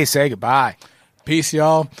 JP, say goodbye. Peace,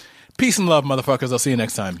 y'all. Peace and love, motherfuckers. I'll see you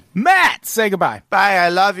next time. Matt, say goodbye. Bye, I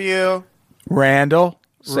love you. Randall,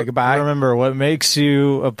 say goodbye. Remember, what makes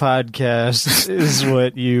you a podcast is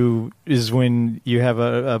when you have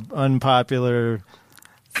a unpopular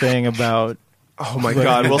thing about. Oh my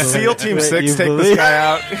God! Will SEAL Team what 6 you take believe. this guy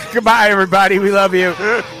out? Goodbye, everybody. We love you.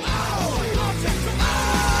 Bring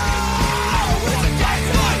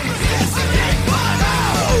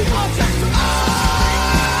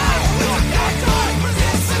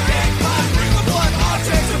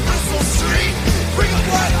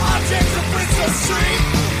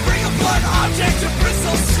a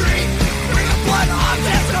blood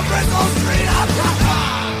object to Bristol Street.